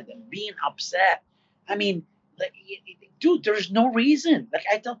sad and being upset. I mean, like, dude, there's no reason. Like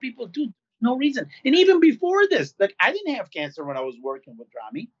I tell people, dude, no reason. And even before this, like I didn't have cancer when I was working with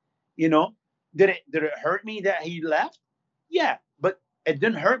Rami. You know, did it hurt me that he left? Yeah, but it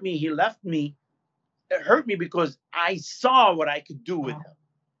didn't hurt me. He left me. It hurt me because I saw what I could do with him.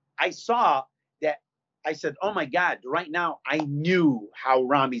 I saw that. I said, "Oh my God!" Right now, I knew how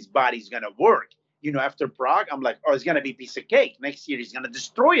Rami's body's gonna work. After Prague, I'm like, "Oh, it's gonna be a piece of cake. Next year, he's gonna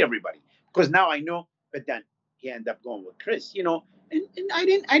destroy everybody." Because now I know. But then he ended up going with Chris. And I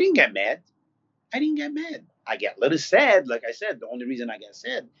didn't get mad. I didn't get mad. I get a little sad. Like I said, the only reason I get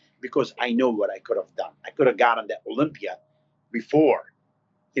sad because I know what I could have done. I could have gotten that Olympia before,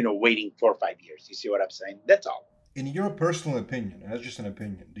 waiting 4 or 5 years. You see what I'm saying? That's all. In your personal opinion, and that's just an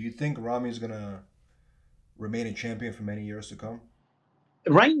opinion, do you think Rami is gonna remain a champion for many years to come?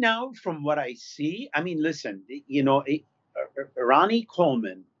 Right now, from what I see, I mean, listen, Ronnie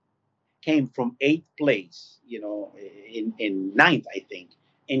Coleman came from eighth place, in ninth, I think,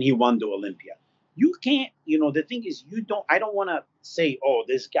 and he won the Olympia. You can't, the thing is, I don't want to say, oh,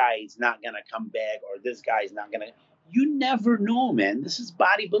 this guy is not going to come back or this guy is not going to. You never know, man. This is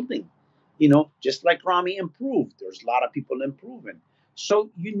bodybuilding. Just like Rami improved, there's a lot of people improving.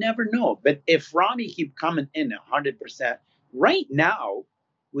 So you never know. But if Rami keep coming in 100%, right now,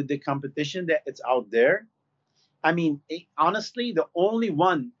 with the competition that it's out there, I mean, honestly, the only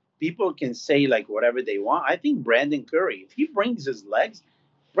one people can say like whatever they want. I think Brandon Curry, if he brings his legs,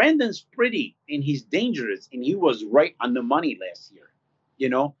 Brandon's pretty and he's dangerous, and he was right on the money last year. You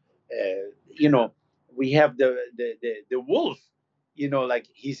know, you know, we have the Wolf. Like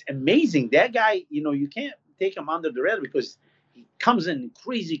he's amazing. That guy, you can't take him under the radar because he comes in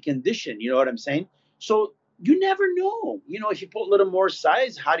crazy condition. You know what I'm saying? So you never know. If you put a little more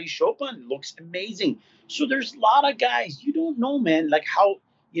size, Hadi Chopin looks amazing. So there's a lot of guys you don't know, man. Like how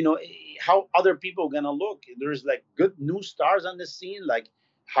other people gonna look. There's like good new stars on the scene. Like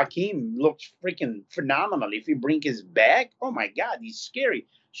Hakeem looks freaking phenomenal. If he bring his back, oh my God, he's scary.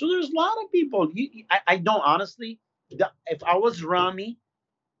 So there's a lot of people. I don't honestly. If I was Rami,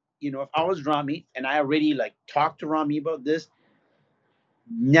 if I was Rami and I already like talked to Rami about this,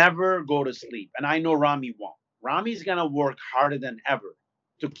 never go to sleep. And I know Rami won't. Rami's gonna work harder than ever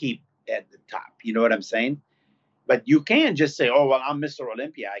to keep at the top. You know what I'm saying? But you can't just say, "Oh well, I'm Mr.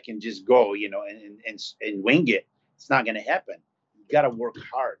 Olympia. I can just go, and wing it." It's not gonna happen. You gotta work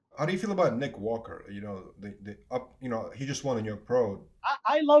hard. How do you feel about Nick Walker? The up, he just won in your pro.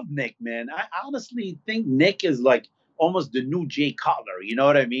 I love Nick, man. I honestly think Nick is like almost the new Jay Cutler. You know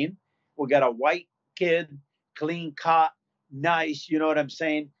what I mean? We got a white kid, clean cut, nice. You know what I'm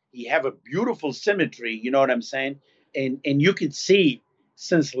saying? He have a beautiful symmetry. You know what I'm saying? And you could see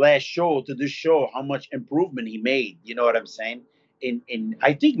since last show to this show how much improvement he made. You know what I'm saying? And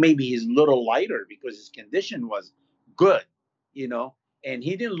I think maybe he's a little lighter because his condition was good. You know, and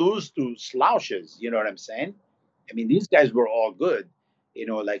he didn't lose to slouches. You know what I'm saying? I mean, these guys were all good.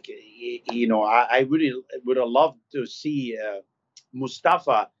 Like I really would have loved to see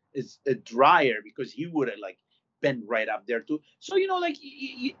Mustafa is a drier because he would have like been right up there too. So like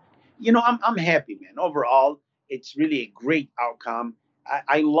I'm happy, man. Overall, it's really a great outcome.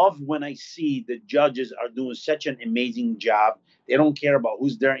 I love when I see the judges are doing such an amazing job. They don't care about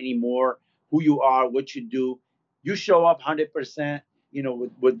who's there anymore, who you are, what you do. You show up 100%.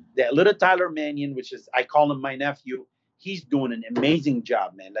 With that little Tyler Mannion, which is I call him my nephew. He's doing an amazing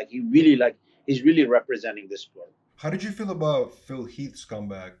job, man. Like he's really representing the sport. How did you feel about Phil Heath's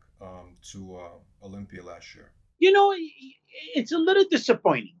comeback to Olympia last year? It's a little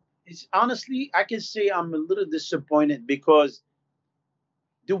disappointing. It's honestly, I can say I'm a little disappointed because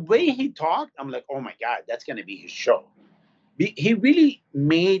the way he talked, I'm like, oh my God, that's gonna be his show. He really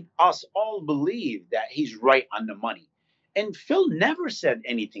made us all believe that he's right on the money. And Phil never said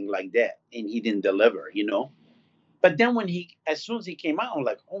anything like that, and he didn't deliver. But then as soon as he came out, I'm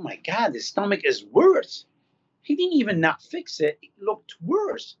like, oh my God, his stomach is worse. He didn't even not fix it. It looked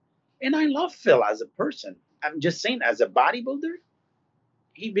worse. And I love Phil as a person. I'm just saying, as a bodybuilder,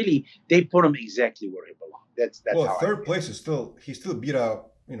 they put him exactly where he belongs. That's Well, how third place is he still beat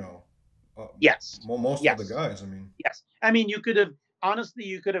out, uh, Yes, most of the yes, guys. I mean, yes. I mean, you could have honestly,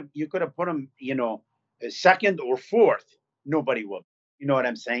 you could have put him, second or fourth. Nobody would. You know what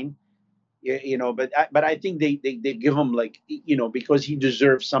I'm saying? But I think they give him like because he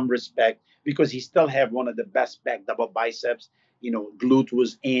deserves some respect because he still have one of the best back double biceps. Glute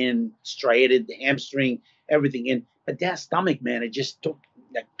was in, striated, the hamstring, everything in. But that stomach, man, it just took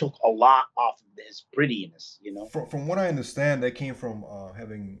a lot off of his prettiness. from what I understand, they came from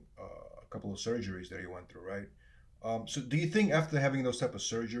having a couple of surgeries that he went through, right? So, do you think after having those type of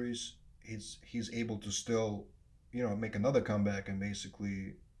surgeries, he's able to still, make another comeback and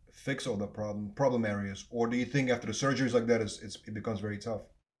basically fix all the problem areas, or do you think after the surgeries like that, it becomes very tough?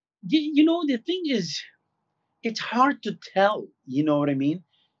 The thing is, it's hard to tell. You know what I mean?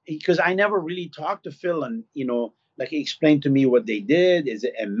 Because I never really talked to Phil, and like he explained to me what they did. Is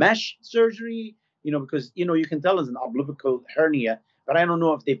it a mesh surgery? Because you can tell it's an umbilical hernia, but I don't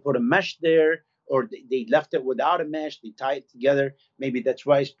know if they put a mesh there or they left it without a mesh. They tie it together. Maybe that's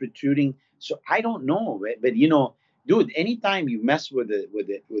why it's protruding. So I don't know, but dude, anytime you mess with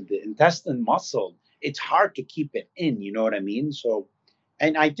the intestine muscle, it's hard to keep it in. You know what I mean? So,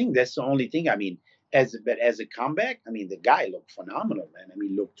 and I think that's the only thing. I mean, as a comeback, I mean, the guy looked phenomenal, man. I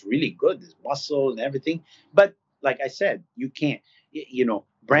mean, looked really good, his muscle and everything. But like I said, you can't.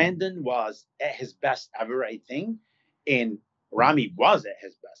 Brandon was at his best ever, I think, and Ramy was at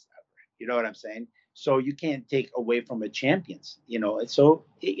his best ever. You know what I'm saying? So you can't take away from a champions. You know, and so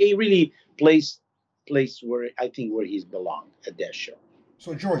he really placed where I think where he's belonged at that show.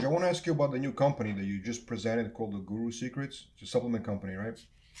 So George, I want to ask you about the new company that you just presented called the Guru Secrets. It's a supplement company, right?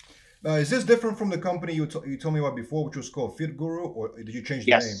 Now, is this different from the company you told me about before, which was called Fit Guru, or did you change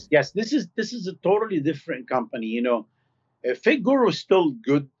the name? Yes. This is a totally different company. You know, Fit Guru is still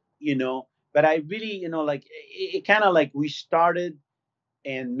good. You know, but I really, you know, like it kind of like we started,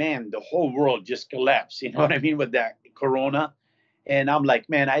 and man, the whole world just collapsed. You know what I mean with that Corona, and I'm like,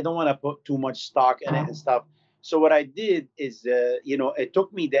 man, I don't want to put too much stock in it and stuff. So what I did is, you know, it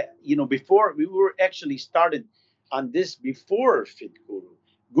took me that, you know, before we were actually started on this before Fit Guru.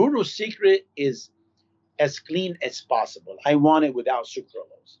 Guru's secret is as clean as possible. I want it without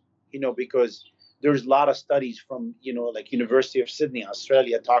sucralose, you know, because there's a lot of studies from, you know, like University of Sydney,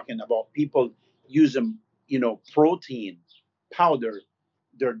 Australia, talking about people using, you know, protein powder,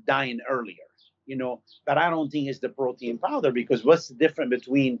 they're dying earlier, you know. But I don't think it's the protein powder, because what's the difference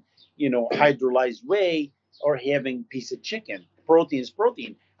between, you know, hydrolyzed whey or having piece of chicken? Protein is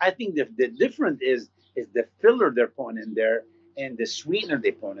protein. I think the difference is the filler they're putting in there and the sweetener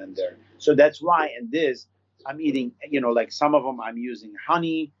they put in there. So that's why in this I'm eating, you know, like some of them I'm using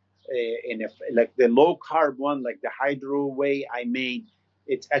honey, and if like the low carb one, like the hydro whey I made,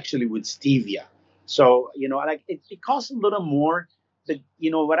 it's actually with stevia. So you know, like it costs a little more. The,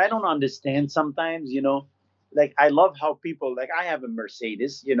 you know, what I don't understand sometimes, you know, like I love how people, like I have a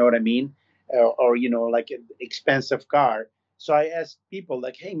Mercedes, you know what I mean, or you know, like an expensive car. So I ask people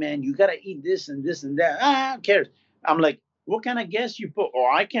like, hey man, you gotta eat this and this and that. Ah, who cares? I'm like, what kind of gas you put? Oh,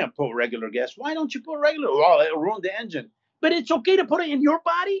 I can't put regular gas. Why don't you put regular? Oh, it'll ruin the engine. But it's okay to put it in your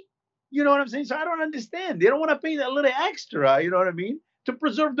body. You know what I'm saying? So I don't understand. They don't want to pay that little extra, you know what I mean, to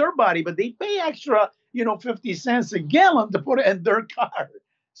preserve their body, but they pay extra, you know, 50 cents a gallon to put it in their car.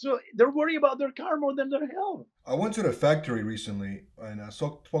 So they're worried about their car more than their health. I went to the factory recently and I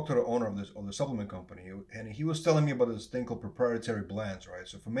spoke to the owner of the supplement company, and he was telling me about this thing called proprietary blends, right?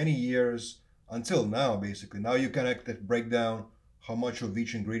 So for many years until now, basically, now you can break down how much of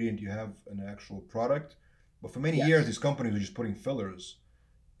each ingredient you have in the actual product. But for many years, these companies were just putting fillers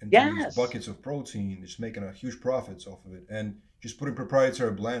into these buckets of protein, just making a huge profits off of it, and just putting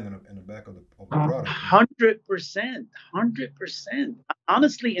proprietary blend in the back of the product. 100%, 100%.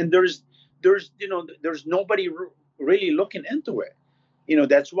 Honestly, and there's you know, there's nobody really looking into it. You know,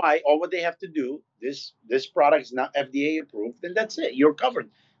 that's why all what they have to do, this product is not FDA approved, and that's it. You're covered.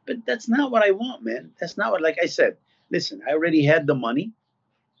 But that's not what I want, man. That's not what, like I said, listen, I already had the money.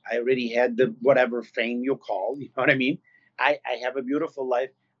 I already had the whatever fame you call, you know what I mean? I have a beautiful life.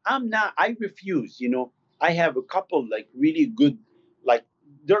 I refuse, you know. I have a couple like really good, like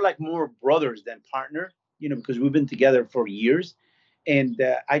they're like more brothers than partner, you know, because we've been together for years. And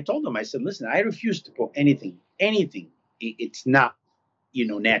I told them, I said, listen, I refuse to put anything. It's not, you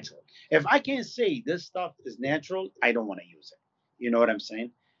know, natural. If I can't say this stuff is natural, I don't want to use it. You know what I'm saying?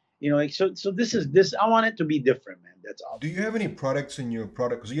 You know, like so this is this. I want it to be different, man. That's all. Do you have any products in your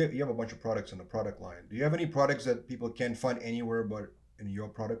product? Because you have a bunch of products in the product line. Do you have any products that people can't find anywhere but in your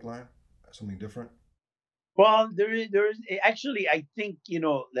product line? Something different? Well, there is actually, I think, you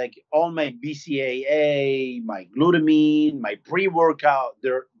know, like all my BCAA, my glutamine, my pre-workout,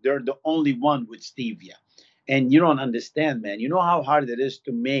 they're the only one with stevia. And you don't understand, man. You know how hard it is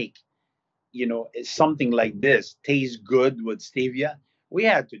to make, you know, something like this taste good with stevia. We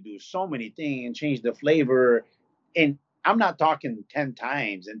had to do so many things and change the flavor. And I'm not talking 10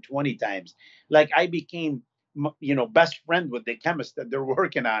 times and 20 times. Like I became, you know, best friend with the chemist that they're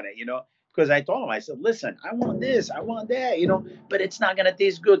working on it, you know, because I told him, I said, listen, I want this, I want that, you know, but it's not going to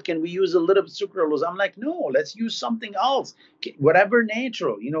taste good. Can we use a little sucralose? I'm like, no, let's use something else, whatever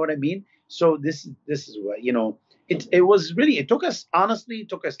natural, you know what I mean? So this is what, you know, it was really, it took us, honestly, it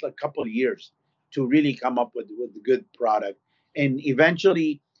took us like a couple of years to really come up with a good product. And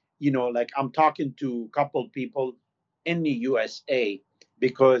eventually, you know, like I'm talking to a couple people in the USA,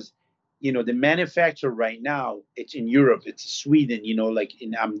 because you know the manufacturer right now, it's in Europe, it's Sweden, you know, like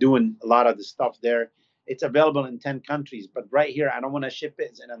I'm doing a lot of the stuff there. It's available in 10 countries, but right here I don't want to ship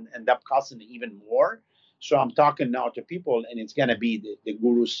it and end up costing even more. So I'm talking now to people, and it's going to be the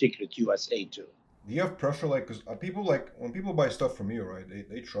Guru Secret USA too. Do you have pressure, like, because people, like, when people buy stuff from you, right?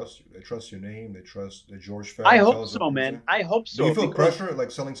 They trust you. They trust your name. They trust that George I Farah hope tells them. so, man. I hope Do you so, feel because pressure,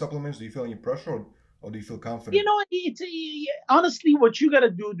 like selling supplements? Do you feel any pressure, or do you feel you confident? know, it's honestly what you got to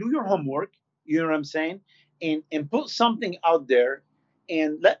do your homework, you know what I'm saying, and put something out there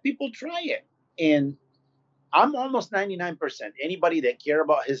and let people try it. And I'm almost 99%, anybody that care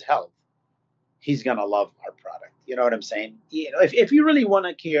about his health, he's gonna love our product. You know what I'm saying? You know, if you really want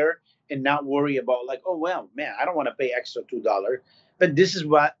to care and not worry about like, oh well, man, I don't want to pay extra $2. But this is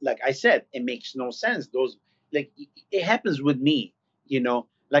what, like I said, it makes no sense. Those like it happens with me. You know,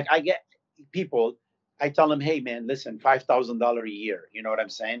 like I get people, I tell them, hey man, listen, $5,000 a year. You know what I'm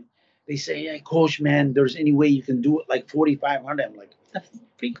saying? They say, hey, coach, man, there's any way you can do it like 4,500? I'm like, what the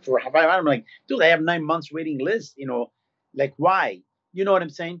freak for 500? I'm like, dude, I have 9 months waiting list. You know, like why? You know what I'm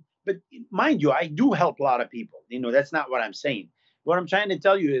saying? But mind you, I do help a lot of people. You know, that's not what I'm saying. What I'm trying to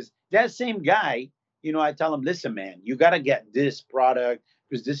tell you is that same guy, you know, I tell him, listen, man, you got to get this product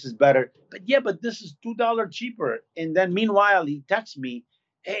because this is better. But yeah, but this is $2 cheaper. And then meanwhile, he texts me,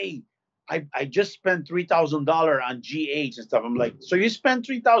 hey, I just spent $3,000 on GH and stuff. I'm like, so you spent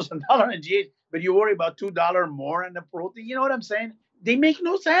 $3,000 on GH, but you worry about $2 more on the protein? You know what I'm saying? They make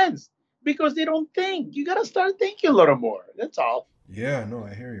no sense because they don't think. You got to start thinking a little more. That's all. Yeah, no,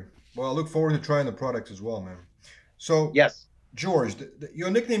 I hear you. Well, I look forward to trying the products as well, man. So, Yes. George, your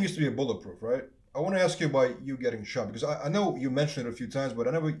nickname used to be a bulletproof, right? I want to ask you about you getting shot because I know you mentioned it a few times, but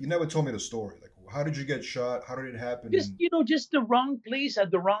you never told me the story. Like, how did you get shot? How did it happen? Just And just the wrong place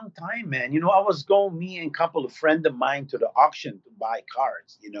at the wrong time, man. I was going, me and a couple of friend of mine, to the auction to buy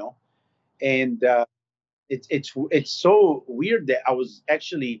cars. And it's so weird that I was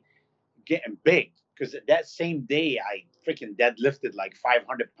actually getting big because that same day I freaking deadlifted like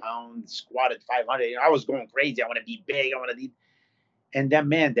 500 pounds, squatted 500. I was going crazy. I want to be big. I want to be. And then,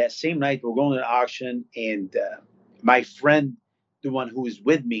 man, that same night we're going to the auction, and my friend, the one who is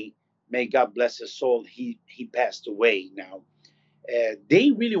with me, may God bless his soul, he passed away now.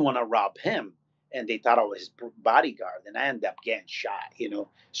 They really want to rob him, and they thought I was his bodyguard, and I ended up getting shot.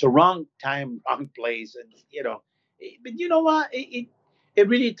 So wrong time, wrong place, and but you know what? It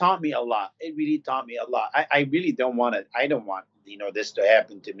really taught me a lot. It really taught me a lot. I really don't want it. I don't want this to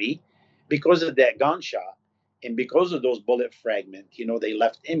happen to me because of that gunshot and because of those bullet fragments. They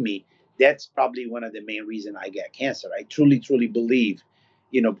left in me. That's probably one of the main reason I get cancer. I truly, truly believe.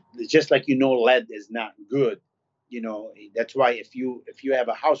 Just like lead is not good. That's why if you have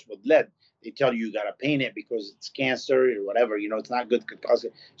a house with lead, they tell you got to paint it because it's cancer or whatever. It's not good, could cause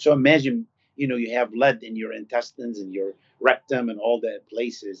it. So imagine you have lead in your intestines and your rectum and all that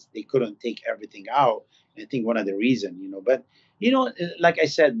places. They couldn't take everything out. I think one of the reason. But like I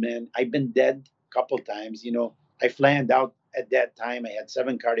said, man, I've been dead a couple times. I flanned out at that time. I had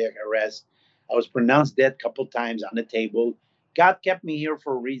 7 cardiac arrests. I was pronounced dead a couple times on the table. God kept me here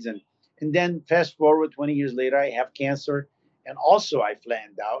for a reason. And then fast forward 20 years later, I have cancer. And also I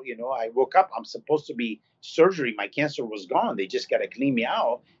flattened out. I woke up. I'm supposed to be surgery. My cancer was gone. They just got to clean me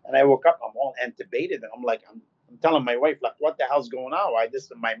out. And I woke up. I'm all intubated. And I'm like, I'm telling my wife, like, what the hell's going on? Why this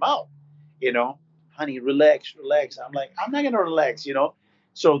in my mouth? Honey, relax, relax. I'm like, I'm not going to relax.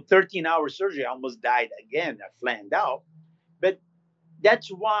 So 13-hour surgery, I almost died again. I flattened out. But that's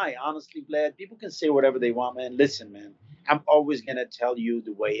why, honestly, Vlad, people can say whatever they want, man. Listen, man, I'm always gonna tell you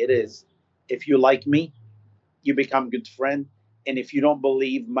the way it is. If you like me, you become good friend. And if you don't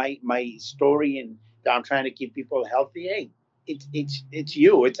believe my story and that I'm trying to keep people healthy, hey, it's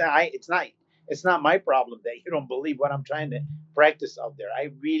you. It's not my problem that you don't believe what I'm trying to practice out there.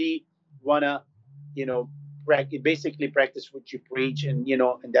 I really wanna, you know, basically practice what you preach, and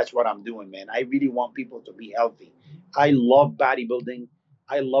that's what I'm doing, man. I really want people to be healthy. I love bodybuilding.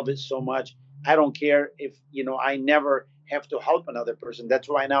 I love it so much. I don't care if I never have to help another person. That's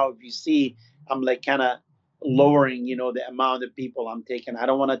why now, if you see, I'm like kind of lowering, the amount of people I'm taking. I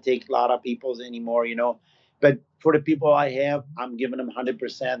don't want to take a lot of people's anymore. But for the people I have, I'm giving them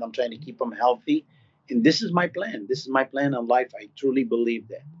 100%. I'm trying to keep them healthy, and this is my plan. This is my plan in life. I truly believe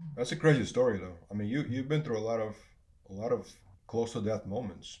that. that's a crazy story, though. I mean, you've been through a lot of close to death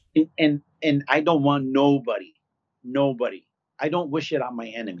moments. And I don't want nobody. I don't wish it on my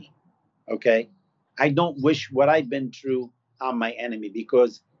enemy. Okay, I don't wish what I've been through on my enemy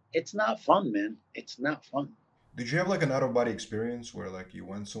because it's not fun, man. It's not fun. Did you have like an out of body experience where like you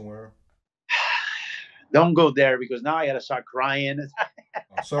went somewhere? Don't go there because now I gotta start crying.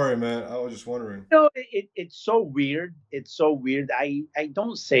 Oh, sorry, man. I was just wondering. It's so weird. It's so weird. I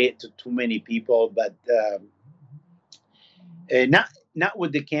don't say it to too many people, but not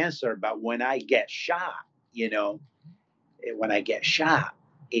with the cancer, but when I get shot, when I get shot,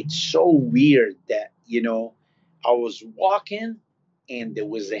 it's so weird that I was walking and there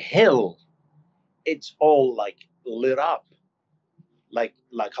was a hill. It's all like lit up, like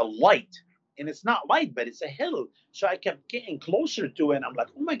a light, and it's not light, but it's a hill. So I kept getting closer to it, and I'm like,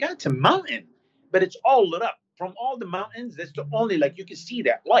 oh my god, it's a mountain, but it's all lit up from all the mountains. That's the only, like, you can see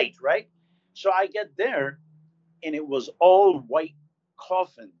that light, right? So I get there, and it was all white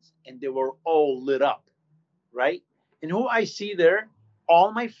coffins, and they were all lit up. right? And who I see there,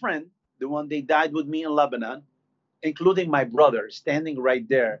 all my friend, the one they died with me in Lebanon, including my brother, standing right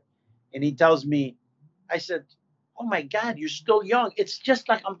there. And he tells me, I said, "Oh my God, you're still young." It's just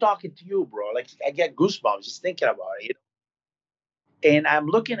like I'm talking to you, bro. Like I get goosebumps just thinking about it. And I'm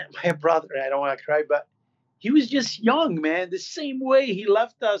looking at my brother. I don't want to cry, but he was just young, man. The same way he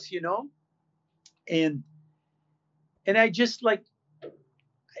left us. And I just like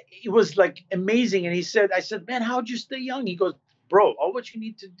it was like amazing. And I said, "Man, how'd you stay young?" He goes, "Bro, all what you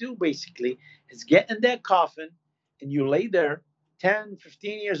need to do basically is get in that coffin and you lay there 10,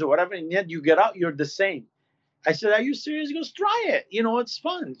 15 years or whatever, and yet you get out, you're the same." I said, "Are you serious?" He goes, "Try it. It's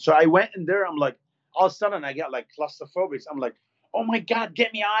fun." So I went in there. I'm like, all of a sudden I got like claustrophobic. I'm like, "Oh my God,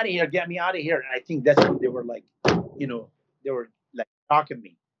 get me out of here. Get me out of here." And I think that's when they were like, you know, they were like talking to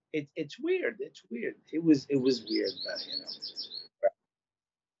me. It's weird. It's weird. It was weird, but.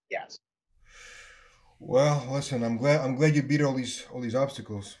 Yes. Well, listen, I'm glad you beat all these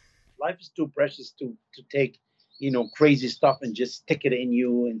obstacles. Life is too precious to take crazy stuff and just stick it in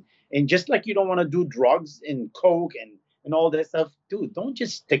you, and just like you don't want to do drugs and coke and all that stuff, dude. Don't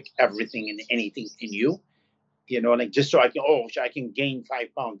just stick everything and anything in you, like just so I can gain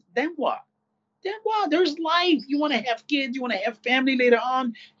 5 pounds. Then what? There's life. You want to have kids. You want to have family later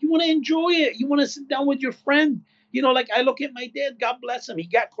on. You want to enjoy it. You want to sit down with your friend. Like I look at my dad. God bless him. He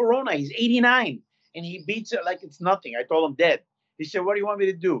got corona. He's 89, and he beats it like it's nothing. I told him, "Dad." He said, "What do you want me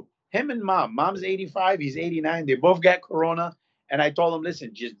to do?" Him and mom. Mom's 85. He's 89. They both got corona. And I told him,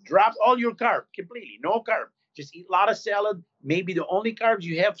 "Listen, just drop all your carb completely. No carb. Just eat a lot of salad. Maybe the only carbs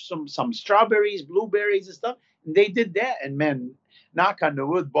you have some strawberries, blueberries, and stuff." And they did that. And man, knock on the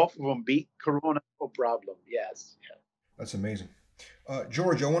wood, both of them beat Corona, no problem. Yes. That's amazing.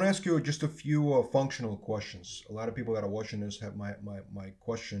 George, I want to ask you just a few functional questions. A lot of people that are watching this have my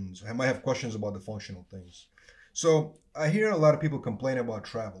questions. Might have questions about the functional things. So I hear a lot of people complain about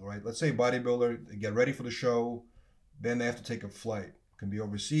travel, right? Let's say bodybuilder, they get ready for the show, then they have to take a flight. Can be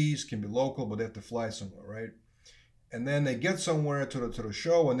overseas, can be local, but they have to fly somewhere, right? And then they get somewhere to the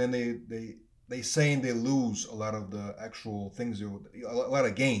show, and then they saying they lose a lot of the actual things, a lot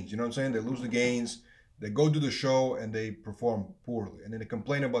of gains. You know what I'm saying? They lose the gains. They go do the show and they perform poorly, and then they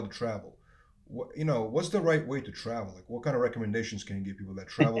complain about the travel. What's the right way to travel? Like, what kind of recommendations can you give people that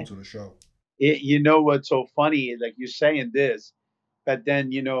travel to the show? You know what's so funny? Like you're saying this, but then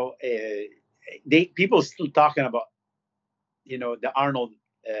they people still talking about the Arnold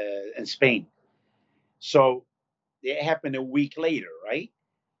in Spain. So it happened a week later, right?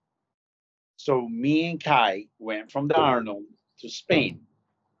 So me and Kai went from the Arnold to Spain,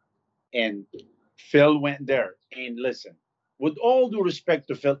 and Phil went there. And listen, with all due respect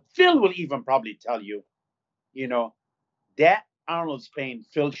to Phil, Phil will even probably tell you, you know, that Arnold Spain,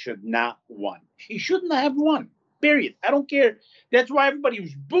 Phil should not won. He shouldn't have won. Period. I don't care. That's why everybody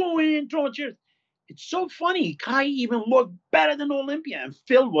was booing, throwing cheers. It's so funny. Kai even looked better than Olympia, and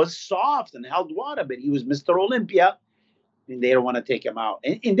Phil was soft and held water, but he was Mr. Olympia, and they don't want to take him out.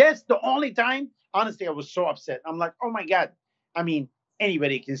 And that's the only time, honestly, I was so upset. I'm like, oh my God. I mean,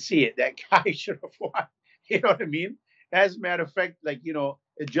 anybody can see it. That guy should have won. You know what I mean? As a matter of fact, like,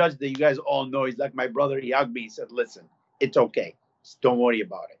 a judge that you guys all know, he's like my brother. He hugged me. He said, "Listen, it's okay. Just don't worry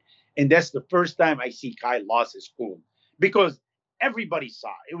about it." And that's the first time I see Kai lost his cool, because everybody saw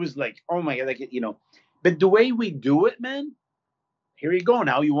it. It was like, oh my God, But the way we do it, man, here you go.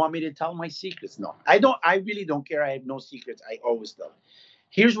 Now you want me to tell my secrets? No, I don't. I really don't care. I have no secrets. I always tell.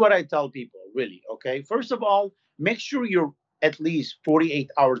 Here's what I tell people, really. Okay. First of all, make sure you're at least 48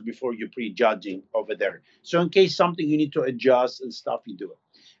 hours before you're prejudging over there. So in case something you need to adjust and stuff, you do it.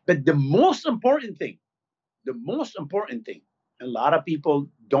 But the most important thing, a lot of people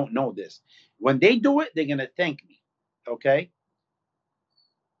don't know this. When they do it, they're gonna thank me. Okay.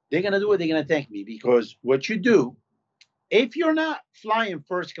 They're gonna do it. They're gonna thank me, because what you do, if you're not flying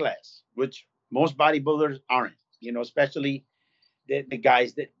first class, which most bodybuilders aren't, especially the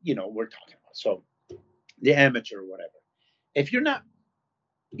guys that we're talking about, so the amateur or whatever. If you're not,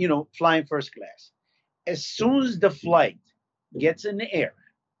 flying first class, as soon as the flight gets in the air,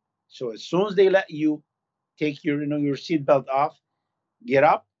 so as soon as they let you take your seatbelt off, get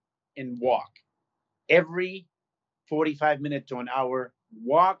up and walk every 45 minutes to an hour.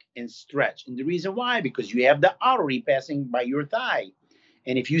 Walk and stretch. And the reason why, because you have the artery passing by your thigh.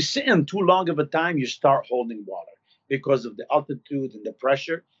 And if you sit in too long of a time, you start holding water because of the altitude and the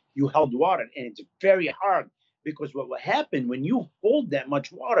pressure. You held water, and it's very hard, because what will happen when you hold that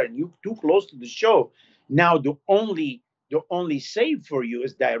much water and you're too close to the show? Now the only save for you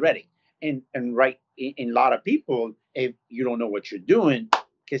is diuretic, and right in a lot of people, if you don't know what you're doing,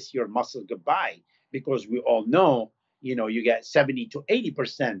 kiss your muscle goodbye. because we all know, you get 70 to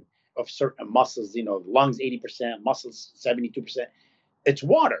 80% of certain muscles, lungs 80%, muscles 72%. It's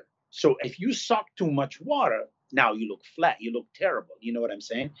water. So if you suck too much water, now you look flat, you look terrible. You know what I'm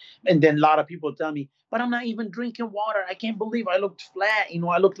saying? And then a lot of people tell me, but I'm not even drinking water. I can't believe I looked flat.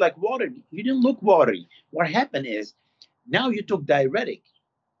 I looked like water. You didn't look watery. What happened is now you took diuretic.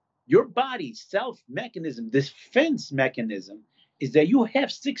 Your body's self mechanism, defense mechanism, is that you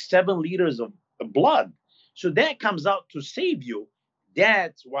have 6, 7 liters of blood. So that comes out to save you.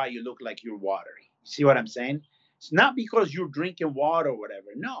 That's why you look like you're watery. See what I'm saying? It's not because you're drinking water or whatever.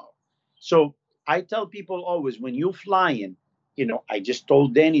 No. So I tell people always when you're flying, I just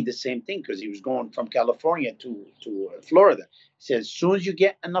told Danny the same thing because he was going from California to Florida. He says, as soon as you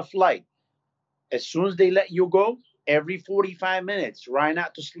get on a flight, as soon as they let you go, every 45 minutes, try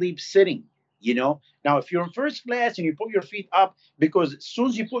not to sleep sitting. Now, if you're in first class and you put your feet up, because as soon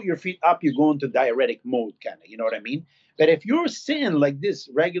as you put your feet up, you go into diuretic mode, kind of, you know what I mean? But if you're sitting like this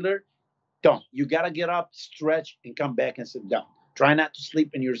regular, don't. You got to get up, stretch, and come back and sit down. Try not to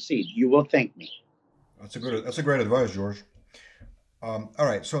sleep in your seat. You will thank me. That's a great advice, George. All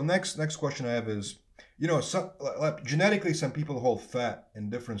right. So next question I have is, like genetically, some people hold fat in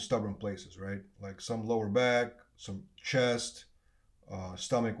different stubborn places, right? Like some lower back, some chest,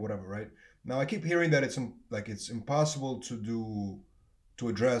 stomach, whatever, right? Now I keep hearing that it's impossible to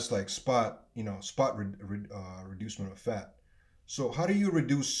address like reducement of fat. So how do you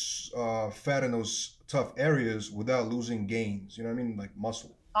reduce fat in those tough areas without losing gains? You know what I mean, like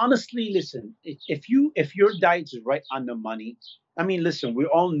muscle. Honestly, listen, if your diet is right on the money, listen, we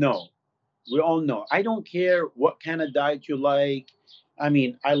all know. I don't care what kind of diet you like.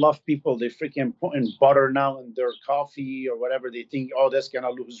 I love people, they freaking putting butter now in their coffee or whatever. They think, oh, that's gonna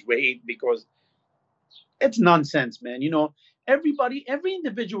lose weight because it's nonsense, man. Every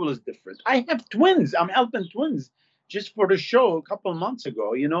individual is different. I have twins. I'm helping twins just for the show a couple of months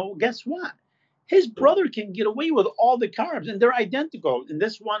ago. Guess what? His brother can get away with all the carbs and they're identical. And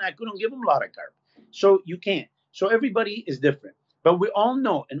this one, I couldn't give him a lot of carbs. So you can't. So everybody is different. But we all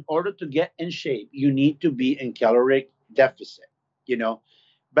know in order to get in shape, you need to be in caloric deficit, you know.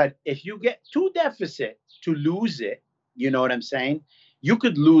 But if you get too deficit to lose it, you know what I'm saying? You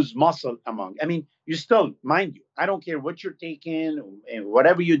could lose muscle you still, mind you, I don't care what you're taking and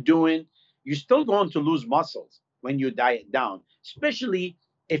whatever you're doing, you're still going to lose muscles when you diet down, especially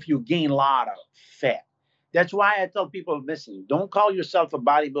if you gain a lot of fat. That's why I tell people, listen, don't call yourself a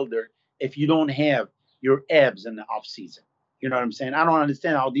bodybuilder if you don't have your abs in the off season. You know what I'm saying? I don't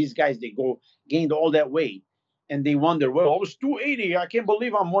understand how these guys, they go gained all that weight and they wonder, well, I was 280. I can't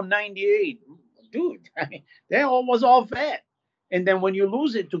believe I'm 198. Dude, that all was all fat. And then when you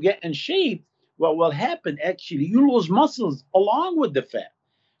lose it to get in shape, what will happen actually, you lose muscles along with the fat.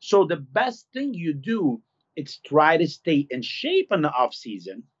 So the best thing you do is try to stay in shape in the off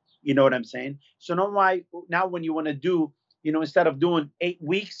season. You know what I'm saying? So now when you want to do, instead of doing 8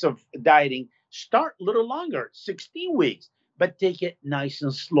 weeks of dieting, start a little longer, 16 weeks, but take it nice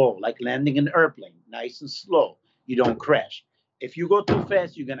and slow, like landing an airplane, nice and slow. You don't crash. If you go too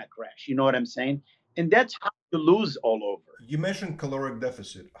fast, you're gonna crash. You know what I'm saying? And that's how you lose all over. You mentioned caloric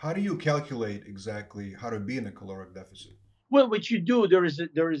deficit. How do you calculate exactly how to be in a caloric deficit? Well, what you do,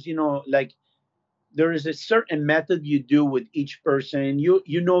 like there is a certain method you do with each person.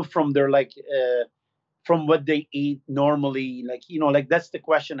 You know from their from what they eat normally, like that's the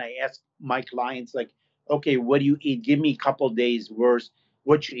question I ask my clients, like, okay, what do you eat? Give me a couple days worth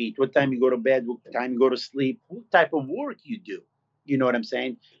what you eat, what time you go to bed, what time you go to sleep, what type of work you do. You know what I'm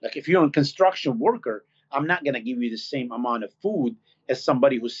saying? Like if you're a construction worker, I'm not going to give you the same amount of food as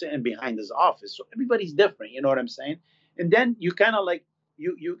somebody who's sitting behind his office. So everybody's different. You know what I'm saying? And then you kind of like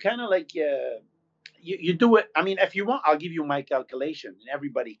you kind of like you do it. If you want, I'll give you my calculation and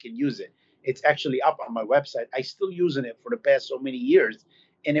everybody can use it. It's actually up on my website. I still using it for the past so many years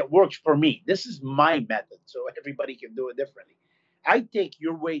and it works for me. This is my method. So everybody can do it differently. I take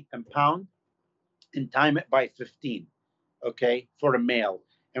your weight in pound and time it by 15, okay, for a male.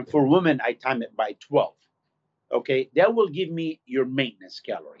 And for women, I time it by 12. Okay, that will give me your maintenance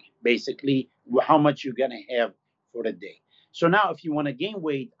calorie, basically how much you're gonna have for the day. So now if you want to gain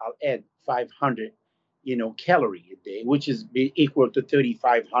weight, I'll add 500 calorie a day, which is equal to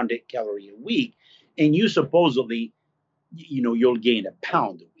 3,500 calorie a week, and you supposedly you'll gain a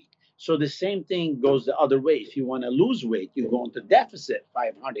pound a week. So the same thing goes the other way. If you want to lose weight, you go into deficit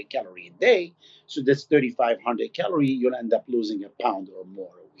 500 calorie a day, so that's 3,500 calorie, you'll end up losing a pound or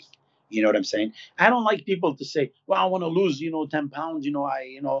more a week. You know what I'm saying? I don't like people to say, well, I want to lose, 10 pounds.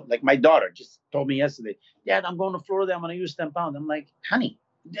 Like my daughter just told me yesterday, Dad, I'm going to Florida. I'm going to use 10 pounds. I'm like, honey,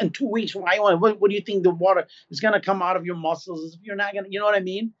 In 2 weeks, what do you think the water is going to come out of your muscles if you're not going to, you know what I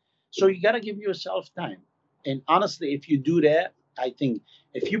mean? So you got to give yourself time. And honestly, if you do that, I think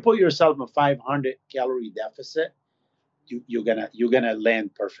if you put yourself in a 500 calorie deficit, you're gonna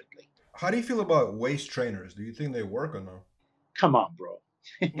land perfectly. How do you feel about waist trainers? Do you think they work or no? Come on, bro.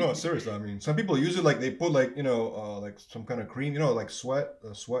 No, seriously. I mean, some people use it like they put like like some kind of cream, like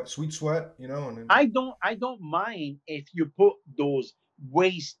sweet sweat, and then I don't mind if you put those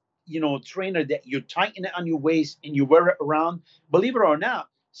waist, trainer that you tighten it on your waist and you wear it around. Believe it or not,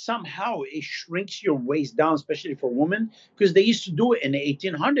 somehow it shrinks your waist down, especially for women, because they used to do it in the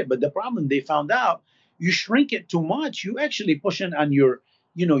 1800. But the problem they found out, you shrink it too much, you actually pushing on your,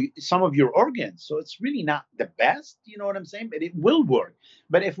 some of your organs. So it's really not the best. You know what I'm saying? But it will work.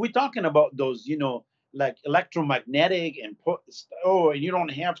 But if we're talking about those, like electromagnetic and and you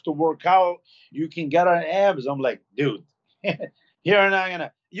don't have to work out, you can get on abs. I'm like, dude, you're not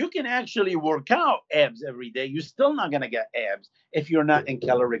gonna. You can actually work out abs every day. You're still not gonna get abs if you're not in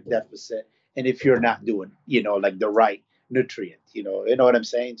caloric deficit and if you're not doing, like the right nutrient. You know what I'm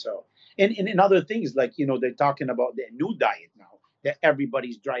saying. So, and other things like they're talking about the new diet now that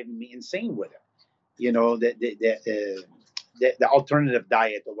everybody's driving me insane with it. The alternative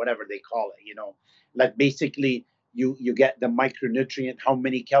diet or whatever they call it. Like basically you get the micronutrient, how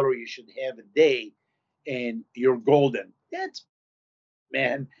many calories you should have a day, and you're golden. That's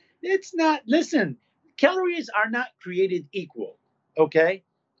man, it's not. Listen, calories are not created equal. Okay,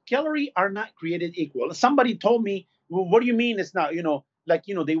 calories are not created equal. Somebody told me, well, what do you mean it's not? Like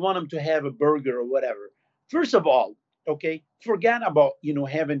they want them to have a burger or whatever. First of all, okay, forget about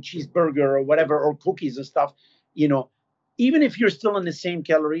having cheeseburger or whatever or cookies and stuff. You know, even if you're still in the same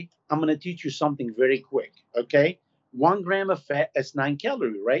calorie, I'm gonna teach you something very quick. Okay, 1 gram of fat is 9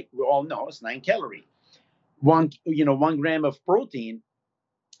 calories, right? We all know it's 9 calories. 1 gram of protein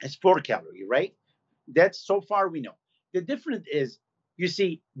is 4 calories, right? That's so far we know. The difference is, you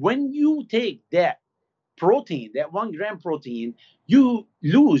see, when you take that protein, that 1 gram protein, you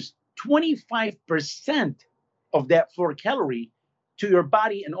lose 25% of that 4 calorie to your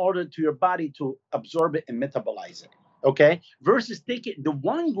body in order to your body to absorb it and metabolize it. Okay. Versus taking the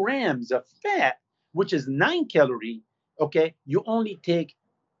 1 grams of fat, which is 9 calorie, okay, you only take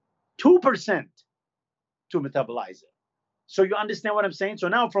 2% to metabolize it. So you understand what I'm saying? So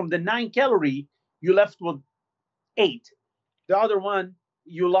now from the 9 calorie, you left with 8. The other one,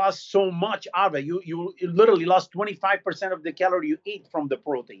 you lost so much of it. You literally lost 25% of the calorie you ate from the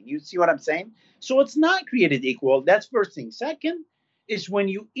protein. You see what I'm saying? So it's not created equal. That's first thing. Second is when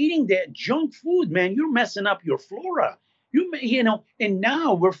you eating that junk food, man, you're messing up your flora. And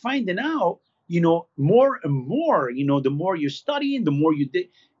now we're finding out, more and more, the more you're studying, the more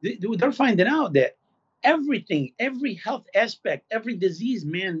they're finding out that everything, every health aspect, every disease,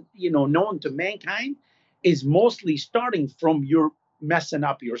 man, known to mankind is mostly starting from your messing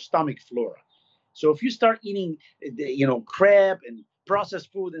up your stomach flora. So if you start eating, crab and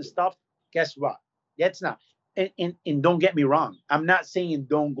processed food and stuff, guess what? That's not. And don't get me wrong. I'm not saying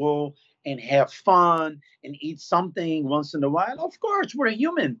don't go and have fun and eat something once in a while. Of course, we're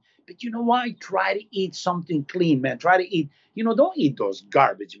human. But you know what? Try to eat something clean, man. Try to eat, don't eat those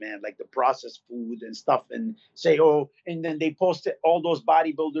garbage, man, like the processed food and stuff and say, oh, and then they post it, all those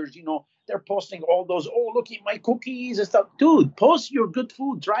bodybuilders, they're posting all those, oh, look at my cookies and stuff. Dude, post your good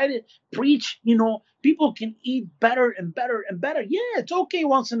food. Try to preach, people can eat better and better and better. Yeah, it's okay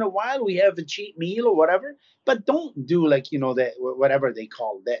once in a while we have a cheat meal or whatever, but don't do like, that whatever they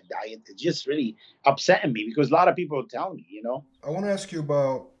call that diet. It's just really upsetting me because a lot of people tell me. I want to ask you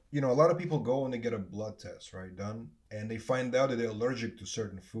about, a lot of people go and they get a blood test, right, done, and they find out that they're allergic to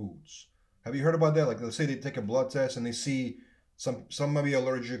certain foods. Have you heard about that? Like, let's say they take a blood test and they see some might be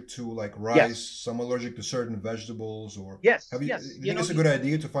allergic to like rice, Yes. some allergic to certain vegetables, or Yes. have you? Yes. You think it's a good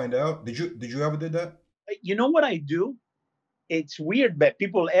idea to find out? Did you ever did that? You know what I do? It's weird, but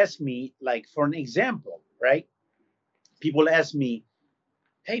people ask me, like, for an example, right? People ask me,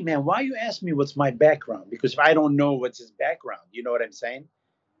 hey, man, why you ask me what's my background? Because if I don't know what's his background, you know what I'm saying?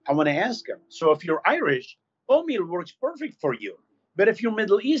 I want to ask him. So if you're Irish, oatmeal works perfect for you. But if you're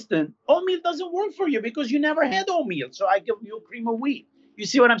Middle Eastern, oatmeal doesn't work for you because you never had oatmeal. So I give you cream of wheat. You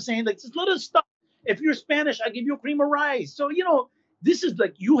see what I'm saying? Like this little stuff. If you're Spanish, I give you cream of rice. So, this is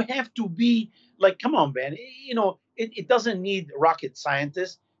like you have to be like, come on, man. It doesn't need rocket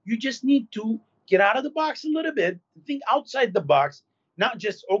scientists. You just need to get out of the box a little bit, think outside the box, not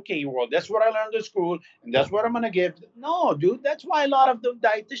just, okay, well, that's what I learned in school and that's what I'm going to give. No, dude, that's why a lot of the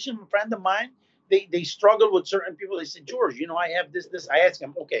dietitian friend of mine, they struggle with certain people. They say, George, I have this. I ask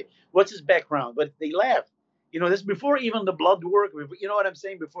them, okay, what's his background? But they laugh. This before even the blood work. You know what I'm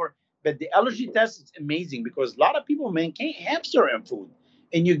saying? Before, but the allergy test is amazing because a lot of people, man, can't have certain food,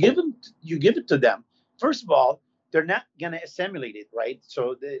 and you give it to them. First of all, they're not gonna assimilate it, right?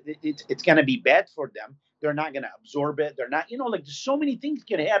 So it's gonna be bad for them. They're not gonna absorb it. They're not, like there's so many things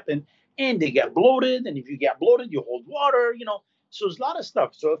can happen, and they get bloated. And if you get bloated, you hold water. So there's a lot of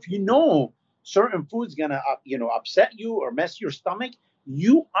stuff. So if you know certain foods gonna upset you or mess your stomach,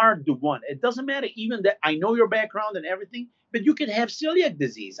 you are the one. It doesn't matter even that I know your background and everything, but you can have celiac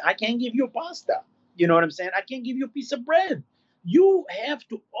disease. I can't give you pasta. You know what I'm saying? I can't give you a piece of bread. You have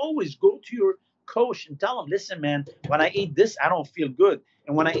to always go to your coach and tell them, listen, man, when I eat this, I don't feel good.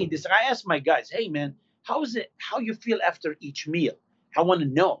 And when I eat this, I ask my guys, hey, man, how is it, how you feel after each meal? I want to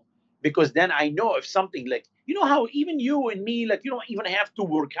know because then I know if something like, how even you and me, like, you don't even have to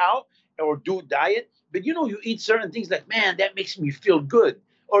work out or do diet, but you eat certain things like, man, that makes me feel good.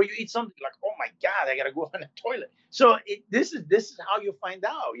 Or you eat something like, oh my God, I gotta go on the toilet. So this is how you find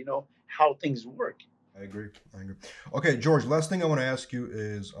out, how things work. I agree. I agree. Okay, George. Last thing I want to ask you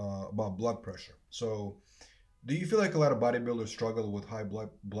is about blood pressure. So, do you feel like a lot of bodybuilders struggle with high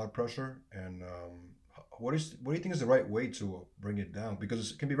blood pressure? And what do you think is the right way to bring it down?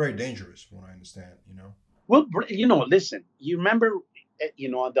 Because it can be very dangerous, from what I understand. Well, listen, you remember,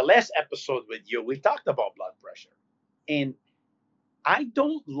 on the last episode with you, we talked about blood pressure, and I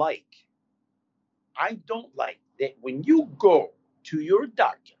don't like that when you go to your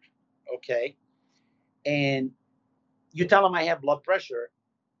doctor, okay, and you tell them I have blood pressure,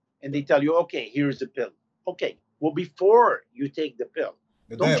 and they tell you, okay, here's the pill. Okay, well, before you take the pill,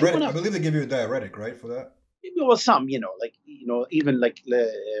 The don't you diuretic. want I to? believe they give you a diuretic, right, for that. Well, some, like, even like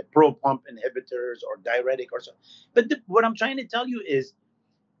pro pump inhibitors or diuretic or so. But what I'm trying to tell you is,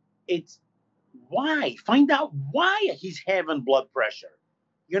 it's why find out why he's having blood pressure.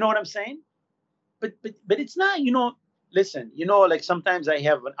 You know what I'm saying? But it's not. Listen. Like sometimes I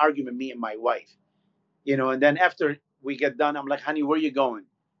have an argument, me and my wife. And then after we get done, I'm like, honey, where are you going?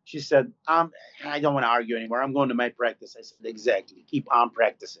 She said, I don't want to argue anymore. I'm going to my practice. I said, exactly. Keep on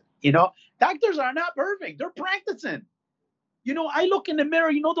practicing. Doctors are not perfect. They're practicing. I look in the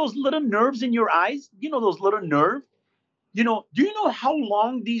mirror, those little nerves in your eyes, those little nerves, do you know how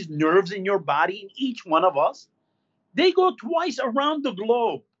long these nerves in your body, in each one of us, they go twice around the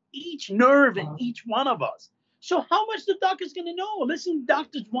globe, each nerve in each one of us. So how much the doctor's going to know? Listen,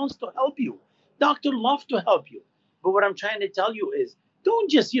 doctors wants to help you. Doctor love to help you. But what I'm trying to tell you is don't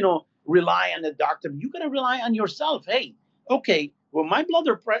just, rely on the doctor. You got to rely on yourself. Hey, okay, well, my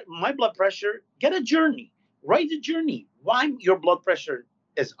blood pressure, get a journey. Write the journey. Why your blood pressure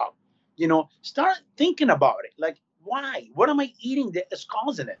is up. Start thinking about it. Like, why? What am I eating that is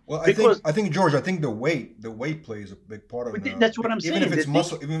causing it? Well, Because I think George. I think the weight plays a big part of that's what I'm even saying. if it's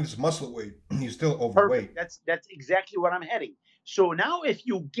muscle, even if it's muscle weight, you're still overweight. Perfect. That's exactly what I'm heading. So now, if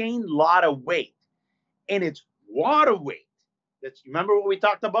you gain a lot of weight and it's water weight, that's remember what we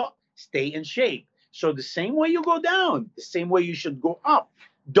talked about. Stay in shape. So the same way you go down, the same way you should go up.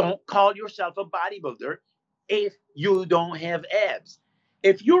 Don't call yourself a bodybuilder if you don't have abs.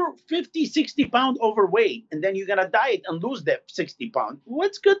 If you're 50, 60 pound overweight and then you're gonna diet and lose that 60 pound,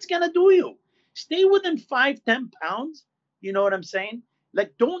 what's good's gonna do you? Stay within 5, 10 pounds. You know what I'm saying?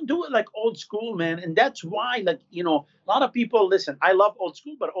 Like, don't do it like old school, man. And that's why, like, a lot of people, listen, I love old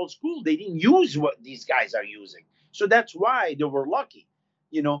school, but old school, they didn't use what these guys are using. So that's why they were lucky.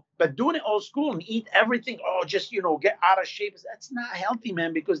 But doing it old school and eat everything, just, get out of shape, that's not healthy,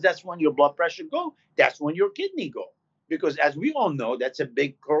 man, because that's when your blood pressure go. That's when your kidney go. Because as we all know, that's a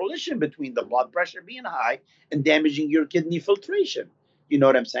big correlation between the blood pressure being high and damaging your kidney filtration. You know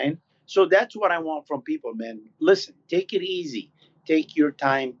what I'm saying? So that's what I want from people, man. Listen, take it easy. Take your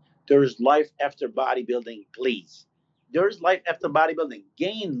time. There's life after bodybuilding, please. There's life after bodybuilding.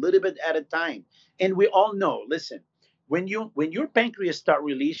 Gain a little bit at a time. And we all know, listen, when your pancreas start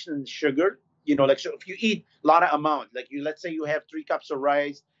releasing sugar, like, so if you eat a lot of amount, like, let's say you have 3 cups of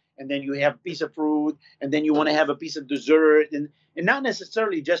rice, and then you have a piece of fruit, and then you want to have a piece of dessert, and not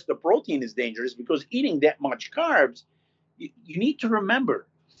necessarily just the protein is dangerous, because eating that much carbs, you need to remember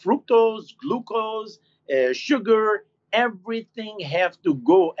fructose, glucose, sugar, everything have to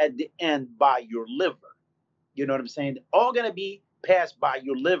go at the end by your liver. You know what I'm saying? All gonna be passed by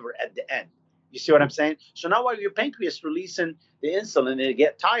your liver at the end. You see what I'm saying? So now while your pancreas releasing the insulin and it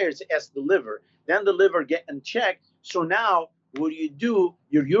get tired, it asks the liver. Then the liver get in check. So now what do?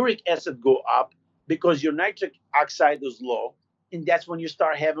 Your uric acid go up because your nitric oxide is low. And that's when you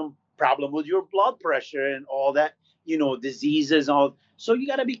start having problem with your blood pressure and all that, diseases and all. So you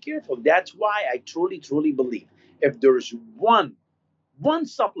got to be careful. That's why I truly, truly believe if there's one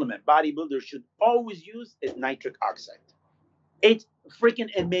supplement bodybuilders should always use is nitric oxide. It's freaking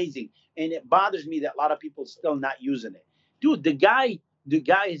amazing. And it bothers me that a lot of people still not using it. Dude, the guy,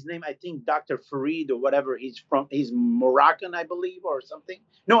 his name, I think Dr. Farid or whatever, he's Moroccan, I believe, or something.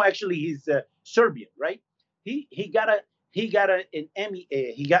 No, actually, he's Serbian, right? He got an Emmy,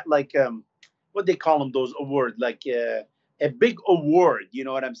 he got like, what they call them, those awards, like a big award, you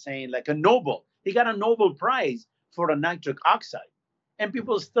know what I'm saying? Like a Nobel. He got a Nobel Prize for the nitric oxide. And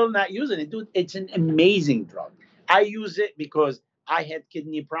people are still not using it. Dude, it's an amazing drug. I use it because I had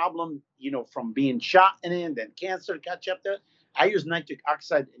kidney problem, from being shot in it, and then cancer catch up there. I use nitric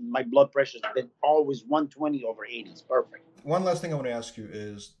oxide, and my blood pressure's been always 120 over 80. It's perfect. One last thing I want to ask you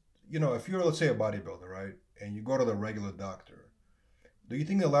is, if you're, let's say, a bodybuilder, right, and you go to the regular doctor, do you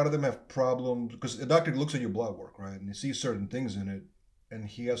think a lot of them have problems? Because the doctor looks at your blood work, right, and he sees certain things in it, and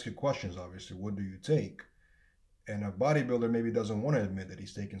he asks you questions, obviously. What do you take? And a bodybuilder maybe doesn't want to admit that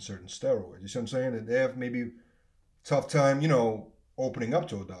he's taking certain steroids. You see what I'm saying? That they have maybe tough time, opening up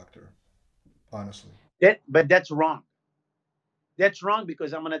to a doctor, honestly. But that's wrong. That's wrong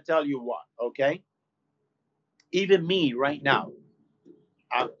because I'm going to tell you what, okay? Even me right now,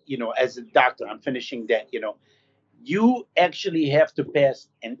 as a doctor, I'm finishing that, you actually have to pass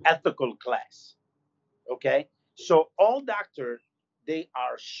an ethical class, okay? So all doctors, they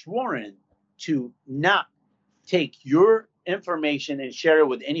are sworn to not take your information and share it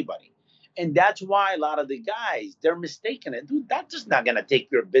with anybody. And that's why a lot of the guys, they're mistaken. And dude, doctor's not going to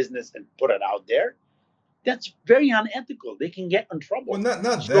take your business and put it out there. That's very unethical. They can get in trouble. Well, not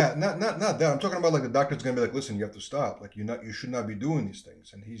that. I'm talking about like the doctor's gonna be like, listen, you have to stop. Like you should not be doing these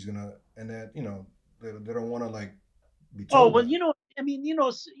things. And he's gonna, and that, they don't want to like be told. Oh, well,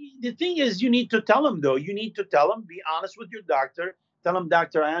 the thing is, you need to tell them though. You need to tell them, be honest with your doctor. Tell them,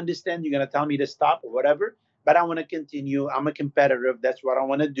 doctor, I understand you're gonna tell me to stop or whatever, but I want to continue. I'm a competitor. That's what I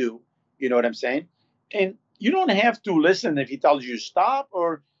want to do. You know what I'm saying? And you don't have to listen if he tells you stop,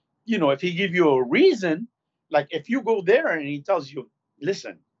 or if he give you a reason. Like if you go there and he tells you,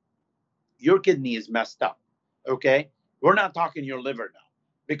 listen, your kidney is messed up, okay? We're not talking your liver now.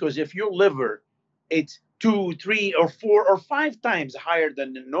 Because if your liver, it's 2, 3, or 4, or 5 times higher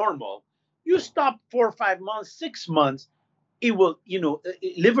than the normal, you stop 4 or 5 months, 6 months, it will,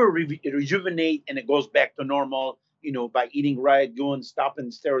 liver rejuvenate and it goes back to normal, by eating right,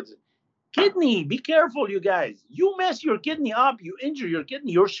 stopping steroids. Kidney, be careful, you guys. You mess your kidney up, you injure your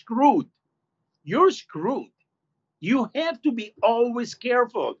kidney, you're screwed. You're screwed. You have to be always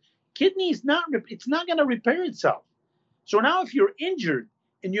careful. Kidney is it's not going to repair itself. So now if you're injured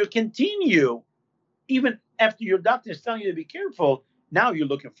and you continue, even after your doctor is telling you to be careful, now you're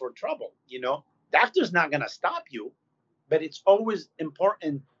looking for trouble. Doctor's not going to stop you, but it's always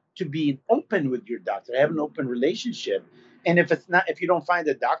important to be open with your doctor, have an open relationship. And if you don't find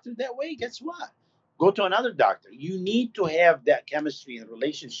a doctor that way, guess what? Go to another doctor. You need to have that chemistry and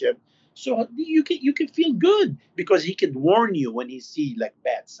relationship. So you can feel good because he could warn you when he see like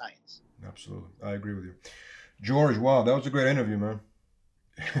bad signs. Absolutely. I agree with you. George, wow, that was a great interview, man.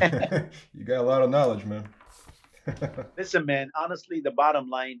 You got a lot of knowledge, man. Listen, man, honestly, the bottom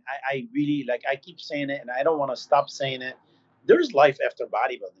line, I really, I keep saying it and I don't want to stop saying it. There's life after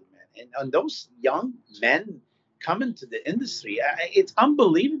bodybuilding, man. And those young men coming to the industry, it's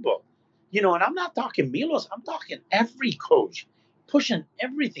unbelievable. And I'm not talking Milos, I'm talking every coach. Pushing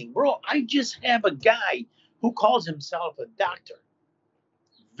everything, bro. I just have a guy who calls himself a doctor,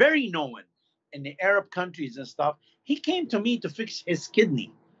 very known in the Arab countries and stuff. He came to me to fix his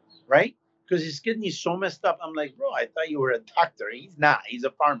kidney, right? Because his kidney is so messed up. I'm like, bro, I thought you were a doctor. He's not. He's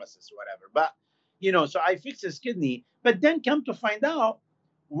a pharmacist or whatever. But so I fixed his kidney. But then come to find out,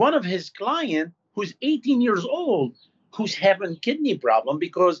 one of his clients, who's 18 years old, who's having kidney problem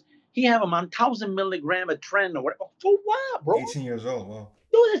because he have him on 1,000 milligram a trend or whatever. For what, bro? 18 years old, wow.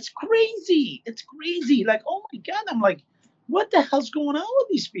 Dude, it's crazy. It's crazy. Like, oh my God. I'm like, what the hell's going on with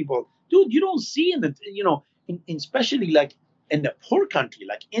these people? Dude, you don't see in the, especially like in the poor country,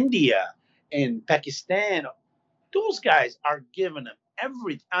 like India and Pakistan, those guys are giving them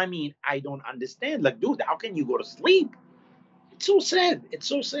everything. I mean, I don't understand. Like, dude, how can you go to sleep? It's so sad. It's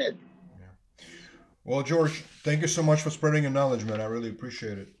so sad. Yeah. Well, George, thank you so much for spreading your knowledge, man. I really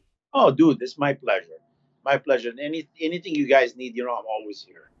appreciate it. Oh, dude, it's my pleasure. My pleasure. Anything you guys need, I'm always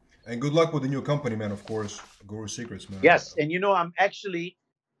here. And good luck with the new company, man, of course. Guru Secrets, man. Yes. And I'm actually,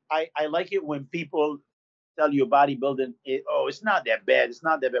 I like it when people tell you bodybuilding, it's not that bad. It's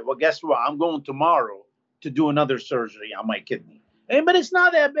not that bad. Well, guess what? I'm going tomorrow to do another surgery on my kidney. But it's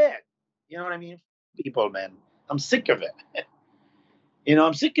not that bad. You know what I mean? People, man, I'm sick of it.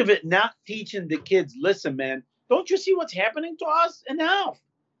 I'm sick of it not teaching the kids, listen, man, Don't you see what's happening to us? Enough.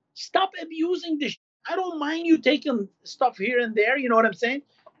 Stop abusing this. I don't mind you taking stuff here and there. You know what I'm saying?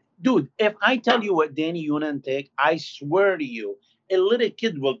 Dude, if I tell you what Danny Yunan take, I swear to you, a little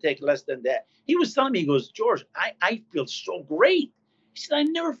kid will take less than that. He was telling me, he goes, George, I feel so great. He said, I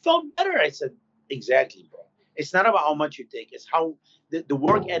never felt better. I said, exactly, bro. It's not about how much you take. It's how the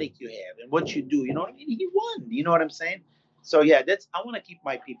work ethic you have and what you do. You know what I mean? He won. You know what I'm saying? So, yeah, I want to keep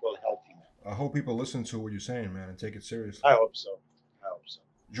my people healthy, man. I hope people listen to what you're saying, man, and take it seriously. I hope so. I hope so.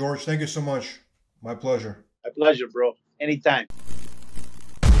 George, thank you so much. My pleasure. My pleasure, bro. Anytime.